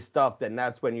flirty stuff, then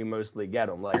that's when you mostly get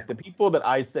them. Like the people that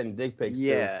I send dick pics to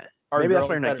Yeah. are Maybe that's girls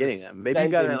why you're that not are getting them. Maybe you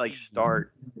gotta sending like me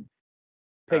start.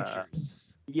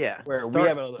 pictures Yeah. where we start-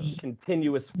 have a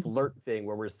continuous flirt thing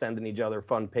where we're sending each other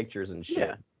fun pictures and shit.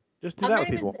 Yeah. Just do I'm that not with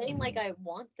even people. saying like I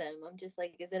want them. I'm just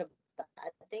like, is it a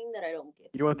bad thing that I don't get?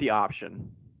 You want the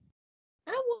option.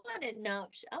 I want an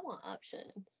option. I want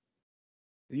options.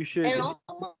 You should. And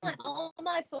all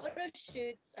my photo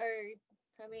shoots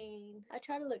are. I mean, I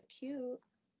try to look cute.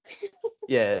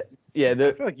 Yeah. I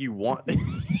feel like you want.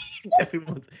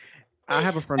 Definitely wants. I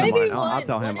have a friend of Maybe mine. I'll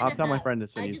tell one him. and I'll a tell my half. friend to I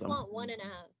send you just some. want 1.5.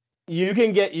 You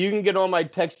can get on my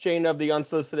text chain of the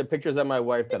unsolicited pictures of my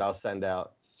wife that I'll send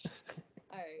out.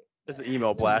 All right. Just an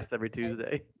email blast every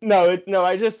Tuesday. No,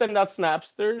 I just send out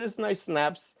snaps. They're just nice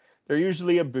snaps. They're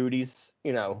usually of booties,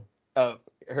 you know.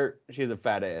 She's a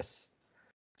fat ass.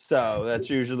 So that's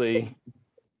usually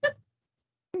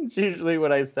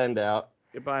what I send out.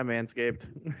 Goodbye, Manscaped.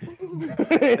 No,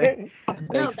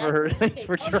 Thanks for that's thanks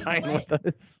for okay. Oh, you know trying what? with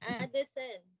us. Add this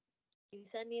in. You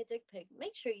send me a dick pic.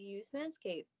 Make sure you use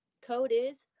Manscaped. Code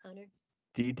is Hunter.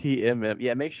 DTMM.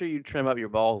 Yeah, make sure you trim up your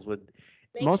balls with.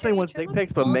 Make Most sure you wants trim dick up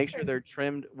pics, your but make balls sure for they're me.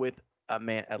 trimmed with a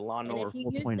And lawnmower if you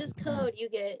use 4.0. this code, you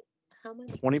get how much?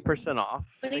 20% off.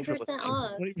 Thanks for 20% listening.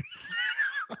 off. 20%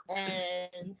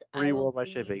 And Free I will World by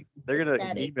be Shipping. They're gonna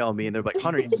ecstatic. email me and they're like,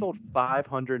 Hunter, you sold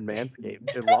 500 Manscaped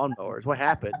lawnmowers. What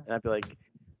happened? And I'd be like,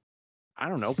 I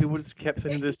don't know. People just kept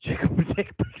sending this chick with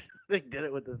dick pics. They did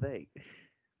it with the thing.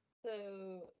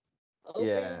 So open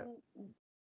Yeah.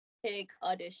 pic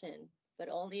audition, but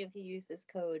only if you use this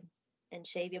code and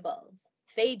shave your balls.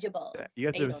 Fade your balls. Yeah, you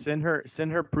have Fade to 'em.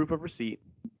 send her proof of receipt,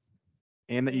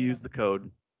 and that you Yeah. use the code,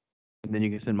 and then you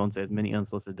can send Monse as many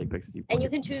unsolicited dick pics as you And want. you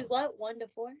can choose what? 1 to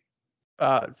 4?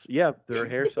 Yeah, their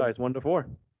hair size 1 to 4.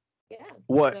 Yeah.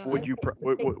 What So would I you?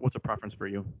 think, What's a preference for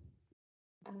you?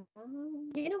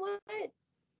 you know what?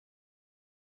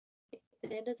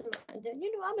 It doesn't matter.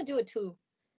 You know, I'm gonna do a 2.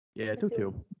 Yeah, I do do.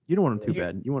 too. You don't want them too You-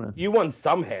 bad. You want to. You want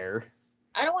some hair.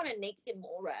 I don't want a naked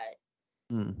mole rat.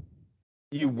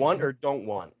 You want or don't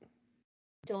want?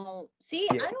 Don't see.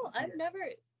 Yeah. I've never.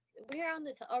 We're on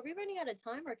the. Are we running out of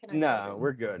time, or can I? No, say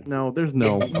we're good. No, there's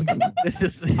no. This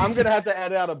is. I'm gonna have to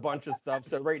edit out a bunch of stuff.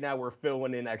 So right now we're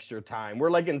filling in extra time. We're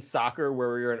like in soccer where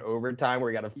we're in overtime where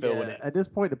you gotta fill it in. At this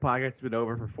point, the podcast has been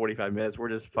over for 45 minutes. We're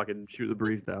just fucking shooting the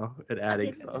breeze now and adding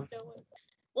I stuff. don't want-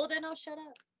 Well, then I'll shut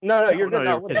up. No, you're No, good.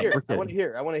 you're I want to kidding, hear. we're I want to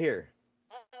hear. I want to hear.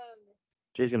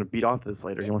 Jay's gonna beat off this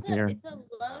later. He wants to hear. It's a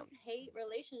love-hate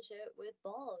relationship with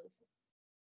balls.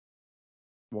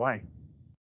 Why?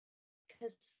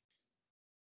 Because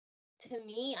to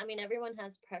me, I mean, everyone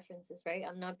has preferences, right?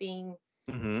 I'm not being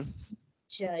Mm-hmm.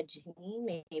 judgy.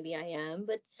 Maybe I am,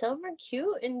 but some are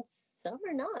cute and some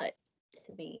are not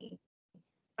to me.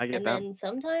 I get And that. then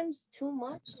sometimes too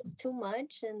much is too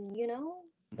much, and you know,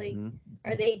 like, Mhm.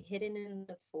 are they hidden in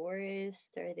the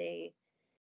forest? Are they?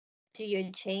 Do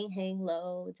your chain hang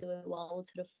low? Do it wall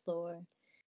to the floor?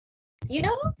 You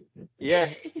know? Yeah.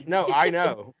 No, I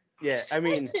know. Yeah. I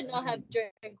mean, I should not have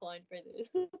drank wine for this.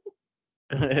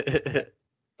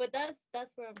 But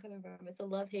that's where I'm coming from. It's a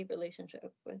love-hate relationship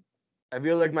with. I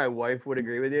feel like my wife would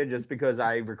agree with you just because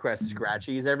I request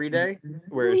scratchies every day,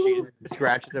 where she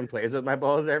scratches and plays with my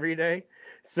balls every day.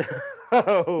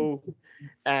 So,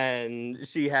 and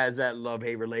she has that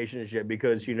love-hate relationship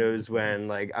because she knows when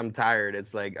like I'm tired,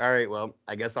 it's like, all right, well,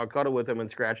 I guess I'll cuddle with him and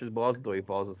scratch his balls until he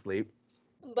falls asleep.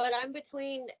 But I'm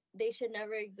between they should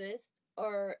never exist,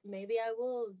 or maybe I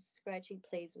will scratchy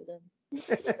plays with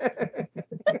them.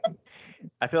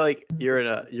 I feel like you're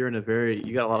in a very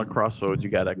you got a lot of crossroads you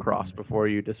gotta cross before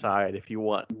you decide if you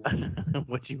want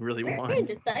what you really Very want.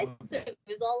 decisive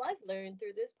is all I've learned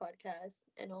through this podcast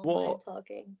and all Well, my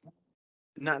talking.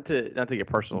 Not to get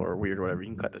personal or weird or whatever, you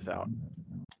can cut this out.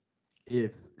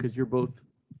 Because you're both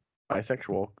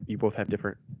bisexual, you both have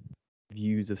different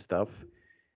views of stuff.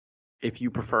 If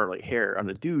you prefer like hair on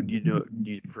a dude, do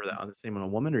you prefer that on the same on a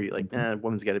woman, or you like,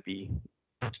 woman's got to be?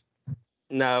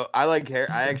 No, I like hair.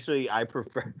 I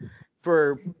prefer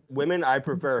for women. I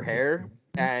prefer hair,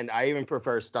 and I even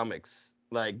prefer stomachs,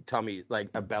 like tummy, like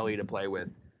a belly to play with,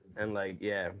 and like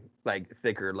like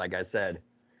thicker, like I said.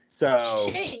 So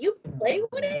Shit, you play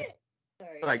with it?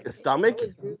 Sorry. Like the I stomach? was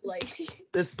rude, like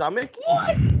the stomach?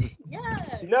 what?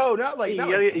 Yeah. No, not like not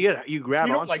like- You grab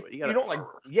you onto don't like it. you don't like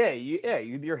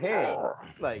your hand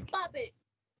like Pop it.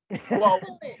 well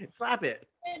Pull it. slap it.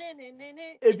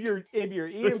 if you're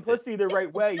eating Twist it. pussy the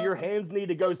right way, your hands need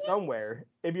to go somewhere.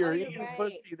 If you're Oh, you're eating right.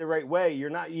 pussy the right way, you're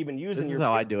not even using This your is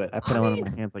how I do it. I put I them on mean-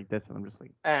 my hands like this, and I'm just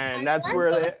like. and that's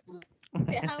where they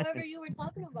However you were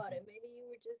talking about it, maybe you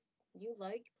were just you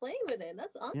like playing with it.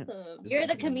 That's Yeah. awesome. You're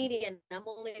the comedian. I'm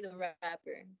only the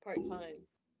rapper, part time.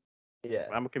 yeah.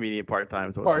 I'm a comedian part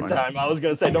time, so it's Part fine. time. I was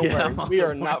gonna say, don't Yeah, I'm worry, we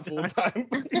also are not full part-time.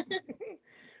 time.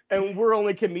 And we're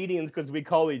only comedians because we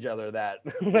call each other that.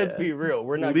 Let's Yeah. be real.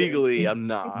 We're not Legally, I'm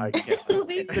not. I can't say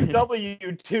Legally. The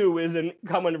W2 isn't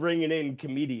coming ringing in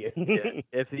comedian. yeah.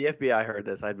 If the FBI heard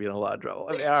this, I'd be in a lot of trouble.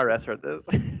 If the IRS heard this.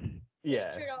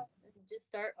 Yeah. Just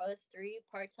start us 3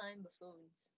 part-time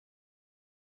buffoons.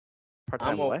 Part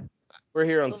time all- what? We're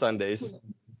here on Sundays.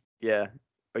 Yeah.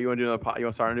 Oh, you want to do another? You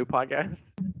want to start a new podcast?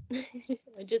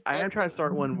 Just I am us. trying to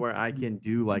start one where I can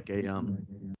do like a So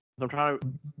I'm trying to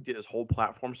get this whole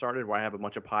platform started where I have a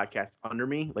bunch of podcasts under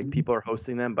me, like people are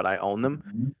hosting them, but I own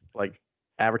them, like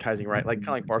advertising, right? Like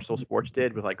kind of like Barstool Sports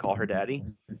did with like Call Her Daddy,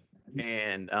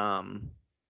 and I'm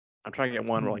trying to get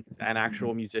one where like an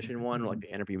actual musician one, where, like they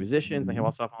interview musicians, they have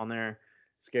all stuff on there.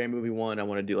 Scary movie one. I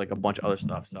want to do like a bunch of other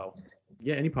stuff. So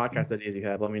yeah, any podcast ideas you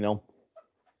have, let me know.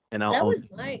 And I'll That own was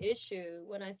my issue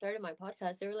when I started my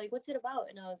podcast. They were like, "What's it about?"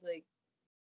 And I was like,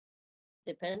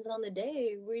 "Depends on the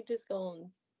day. We're just going.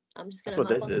 I'm just gonna That's what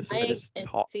hop this on the is. I mic just and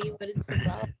talk. see what it's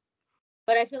about."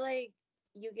 But I feel like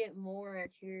you get more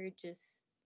if you're just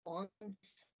on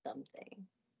something.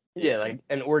 Yeah, like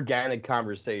an organic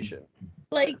conversation.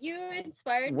 Like you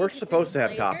inspired me. We're to supposed do to have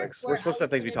later topics. where We're supposed to I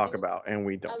have things we was gonna talk do- about, and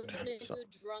we I don't. was gonna So. do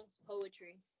drunk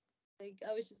poetry. Like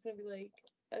I was just gonna be like,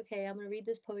 okay, I'm gonna read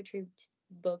this poetry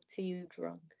book to you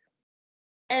drunk,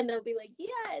 and they'll be like,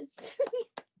 yes,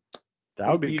 That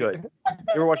would be You- good. You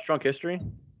ever watch Drunk History?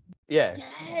 Yeah.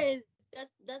 yes.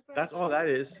 That's where That's I'm all going. that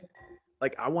is.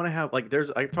 Like I want to have like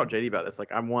I've talked to JD about this.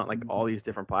 Like I want like all these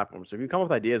different platforms. So if you come up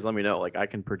with ideas, let me know. Like I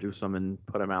can produce them and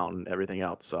put them out and everything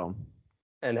else. So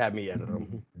And have me edit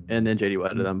them. and then JD will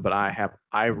edit them, but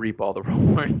I reap all the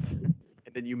rewards, and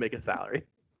then you make a salary.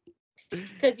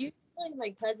 Because you Actually,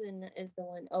 my cousin is the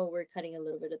one. Oh, we're cutting a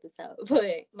little bit of this out, but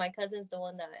my cousin's the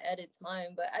one that edits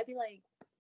mine. But I'd be like,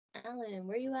 Alan,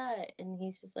 where you at? And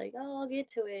he's just like, oh, I'll get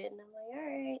to it. And I'm like, all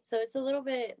right. So it's a little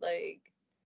bit like,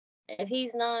 if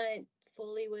he's not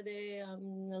fully with it,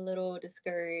 I'm a little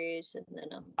discouraged, and then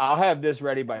I'll have this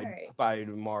ready by Alright. by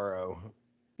tomorrow,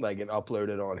 like and upload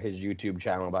it on his YouTube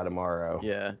channel by tomorrow.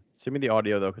 Yeah. Send me the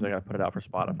audio though, because I gotta put it out for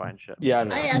Spotify and shit. Yeah, I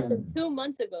know. I asked him 2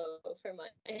 months ago for my.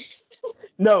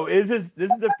 No, this is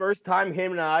the first time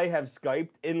him and I have Skyped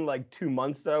in like 2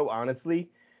 months though, honestly.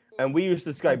 And we used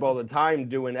to Skype all the time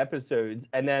doing episodes,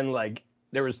 and then like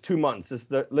there was 2 months.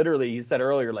 Literally, he said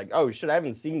earlier, like, oh shit, I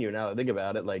haven't seen you now that I think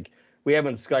about it. Like we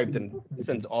haven't Skyped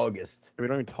since August. We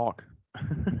don't even talk.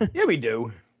 Yeah, we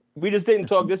do. We just didn't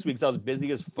talk this week because I was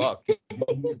busy as fuck. How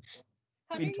We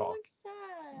do you talk.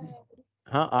 sad?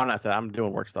 Huh? I'm not sad. I'm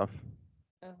doing work stuff.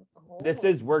 This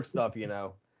is work stuff, you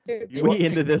know. We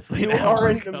into this. You now. are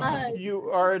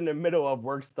in the middle of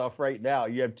work stuff right now.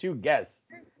 You have 2 guests.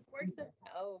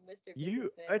 Oh, Mr. You,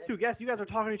 Businessman. I had 2 guests. You guys are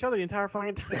talking to each other the entire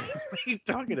fucking time. What are you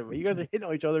talking about? You guys are hitting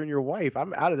on each other and your wife.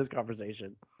 I'm out of this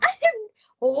conversation.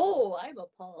 Oh, I'm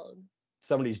appalled.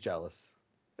 Somebody's jealous.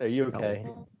 Are you okay?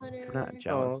 Oh, Hunter. I'm not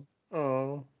jealous.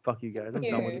 Oh. Fuck you guys. I'm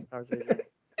done with this conversation.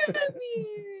 Come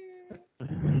here.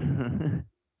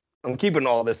 I'm keeping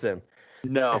all this in.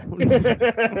 No.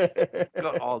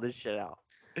 Got all this shit out.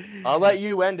 I'll let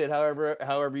you end it however you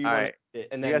All want right. it.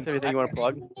 And Do you guys have anything you want to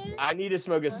plug? I need to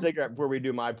smoke a cigarette before we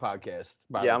do my podcast.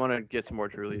 by Yeah, the I'm gonna get some more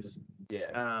Trulies. way.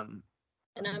 Yeah.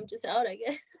 And I'm just out, I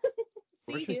guess.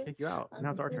 Where See should you take you out? on Now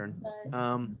it's the our flip turn.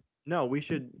 side. No, we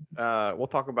should. We'll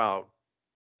talk about,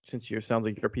 since you sounds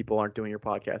like your people aren't doing your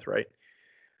podcast right.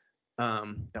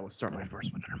 That would start my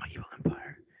first one under my evil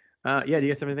empire. Yeah. Do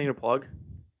you guys have anything to plug?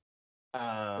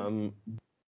 Go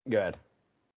ahead.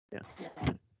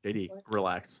 JD,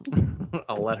 relax.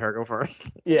 I'll let her go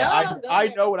first. Yeah, No, go I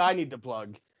ahead. know what I need to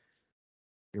plug.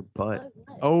 Your butt. Plug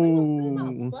what? Oh. What are y'all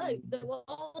talking about? Plugs.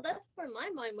 Well, that's where my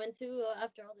mind went to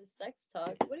after all this sex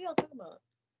talk. What are y'all talking about?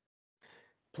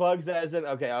 Plugs as in,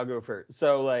 okay, I'll go first.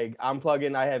 So like I'm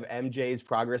plugging, I have MJ's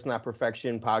Progress Not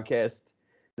Perfection podcast.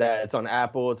 That's on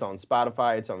Apple, it's on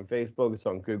Spotify, it's on Facebook, it's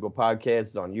on Google Podcasts,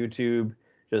 it's on YouTube.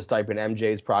 Just type in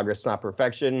MJ's Progress Not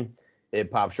Perfection. It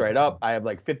pops right up. I have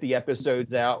like 50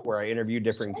 episodes out where I interview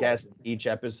different guests each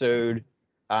episode.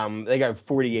 They got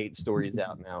 48 stories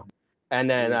out now. And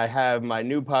then I have my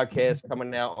new podcast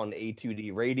coming out on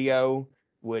A2D Radio,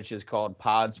 which is called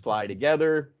Pods Fly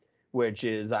Together, which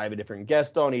is I have a different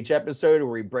guest on each episode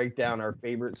where we break down our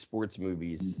favorite sports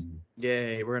movies.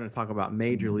 Yay, we're gonna talk about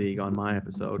Major League on my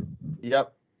episode.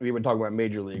 Yep. We would talk about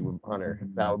Major League with Hunter.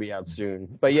 That'll be out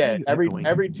soon. But yeah, Why are you echoing?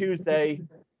 every Tuesday,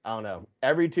 I don't know.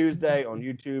 Every Tuesday on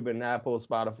YouTube and Apple,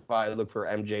 Spotify, look for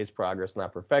MJ's Progress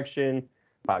Not Perfection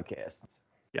podcast.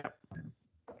 Yep. Nice.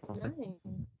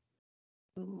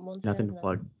 Won't Nothing say to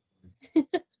plug.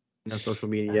 No social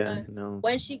media. No.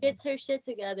 When she gets her shit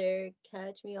together,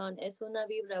 catch me on Es Una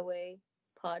Vibra Way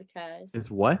podcast. It's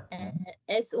what?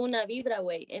 Es Una Vibra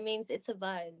Way. It means it's a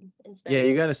vibe in Spanish. Yeah,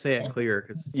 you gotta say it clear,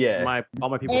 because Yeah. all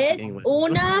my people speak Es English.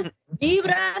 Una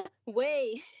Vibra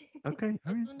Way. Okay.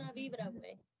 Es Una Vibra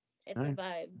Way. It's Alright. a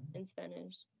vibe in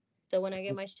Spanish. So when I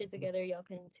get my shit together, y'all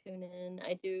can tune in.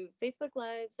 I do Facebook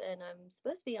Lives, and I'm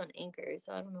supposed to be on Anchor,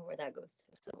 so I don't know where that goes to.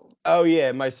 So, Oh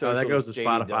yeah, my social. Oh, that goes to JD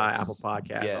Spotify, does. Apple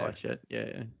Podcasts, Yeah. all that shit.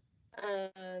 Yeah.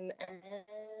 and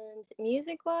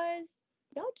music-wise,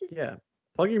 y'all just Yeah.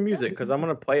 Plug your music, because I'm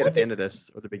gonna play it at the end of this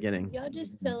or the beginning. y'all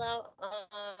just chill out.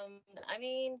 I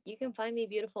mean, you can find me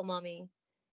Beautiful Mommy.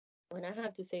 When I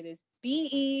have to say this,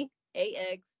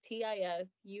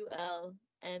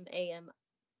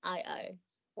 BEAXTIFULMAMII.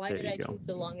 Why There did you I go. choose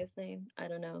the longest name? I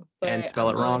don't know. And spell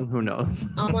it I'm wrong? on- Who knows?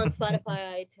 I'm on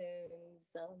Spotify,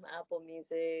 iTunes, Apple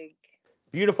Music,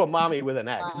 Beautiful mommy with an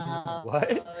X.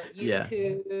 What? Yeah.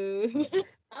 YouTube.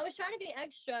 I was trying to be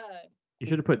extra. You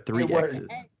should have put 3 It works.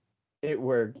 X's. It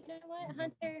worked. You know what,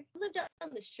 Hunter? I live down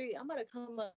the street. I'm about to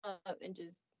come up and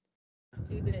just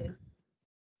do this.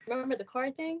 Remember the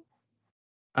car thing?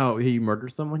 Oh, you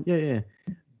murdered someone? Yeah.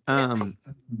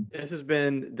 This has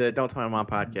been the Don't Tell My Mom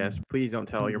podcast. Please don't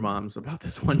tell your moms about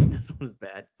this one. This one's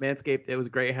bad. Manscaped, it was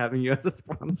great having you as a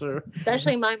sponsor.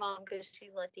 Especially my mom, because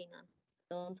she's Latina.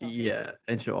 Don't tell her. Yeah,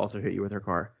 and she'll also hit you with her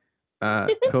car.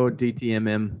 Code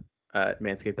DTMM at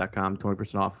manscaped.com,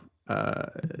 20% off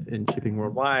in shipping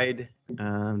worldwide.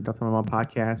 Don't Tell My Mom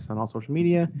podcast on all social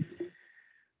media.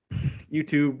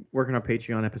 YouTube, working on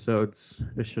Patreon episodes.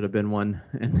 This should have been one,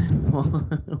 and then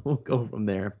we'll go from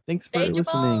there. Thanks for Shave your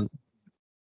listening.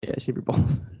 Yeah, shave your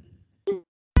balls.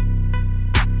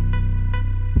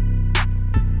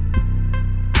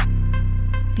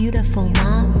 Beautiful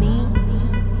mommy.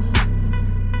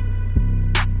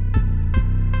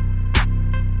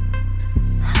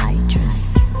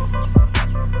 Hydras.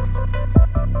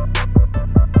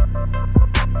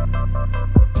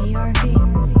 ARV.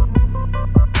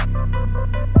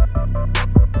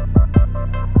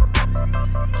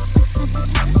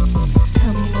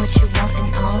 Tell me what you want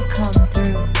and I'll come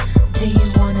through. Do you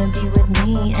wanna be with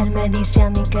me? And me dice a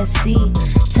mí que sí.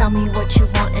 Tell me what you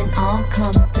want and I'll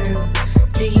come through.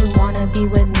 Do you wanna be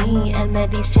with me? Él me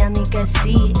dice a mí que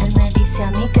sí. Él me dice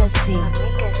a mí que sí.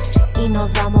 Y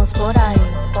nos vamos por ahí.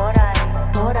 Por ahí.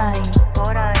 Por ahí.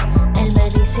 Por ahí. Él me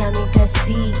dice a mí que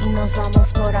sí. Y nos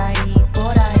vamos por ahí.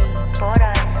 Por ahí. Por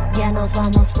ahí. Ya nos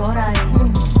vamos por ahí.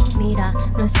 Mira,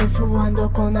 no estés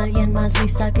jugando con alguien más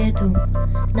lista que tú.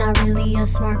 Not really a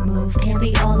smart move, can't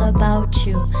be all about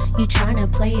you. You tryna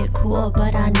play it cool,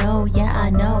 but I know, yeah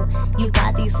I know. You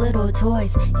got these little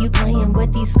toys, you playing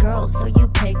with these girls, so you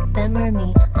pick them or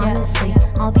me. Honestly,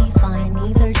 I'll be fine,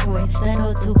 either choice.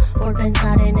 Pero tú, por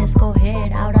pensar en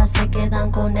escoger, ahora se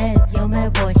quedan con él. Yo me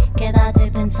voy,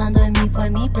 quédate pensando en mí, fue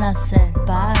mi placer.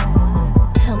 Bye.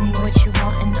 Tell me what you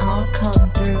want and I'll come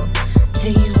through. Do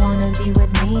you wanna be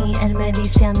with me? Él me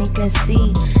dice a mí que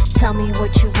sí. Tell me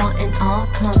what you want and I'll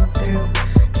come through.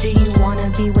 Do you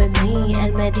wanna be with me?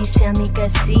 Él me dice a mí que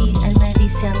sí. Él me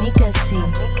dice a mí que sí.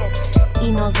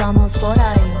 Y nos vamos por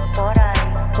ahí. Por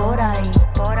ahí. Por ahí.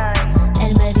 Por ahí.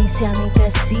 Él me dice a mí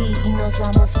que sí. Y nos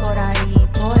vamos por ahí.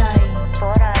 Por ahí.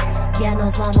 Por ahí. Ya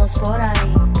nos vamos por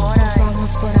ahí. Por ahí. Nos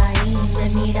vamos por ahí. Me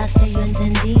miraste, yo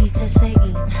entendí, te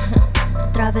seguí.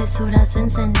 Travesuras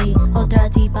encendí, otra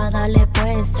tipa dale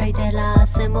pues, tráetela,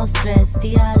 hacemos tres,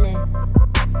 tírale,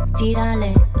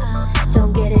 tírale.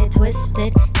 Don't get it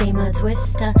twisted, game a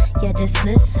twister, yeah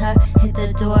dismiss her, hit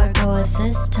the door, go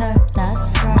assist her,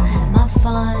 that's right. I had my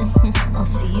fun, I'll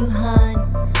see you hun,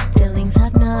 feelings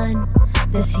have none,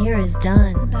 this here is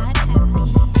done.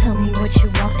 Tell me what you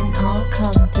want and I'll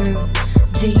come through.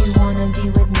 Do you wanna be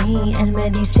with me? Él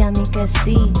me dice a mí que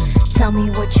sí. Tell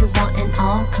me what you want and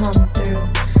I'll come through.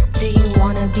 Do you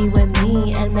wanna be with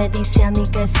me? Él me dice a mí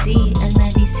que sí. Él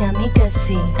me dice a mí que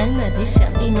sí. Él me dice a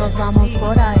mí. Y nos vamos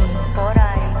por ahí. Por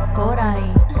ahí. Por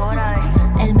ahí. Por ahí.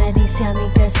 Él me dice a mí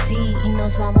que sí. Y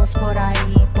nos vamos por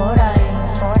ahí. Por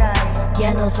ahí. Por ahí.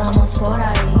 Ya nos vamos por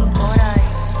ahí.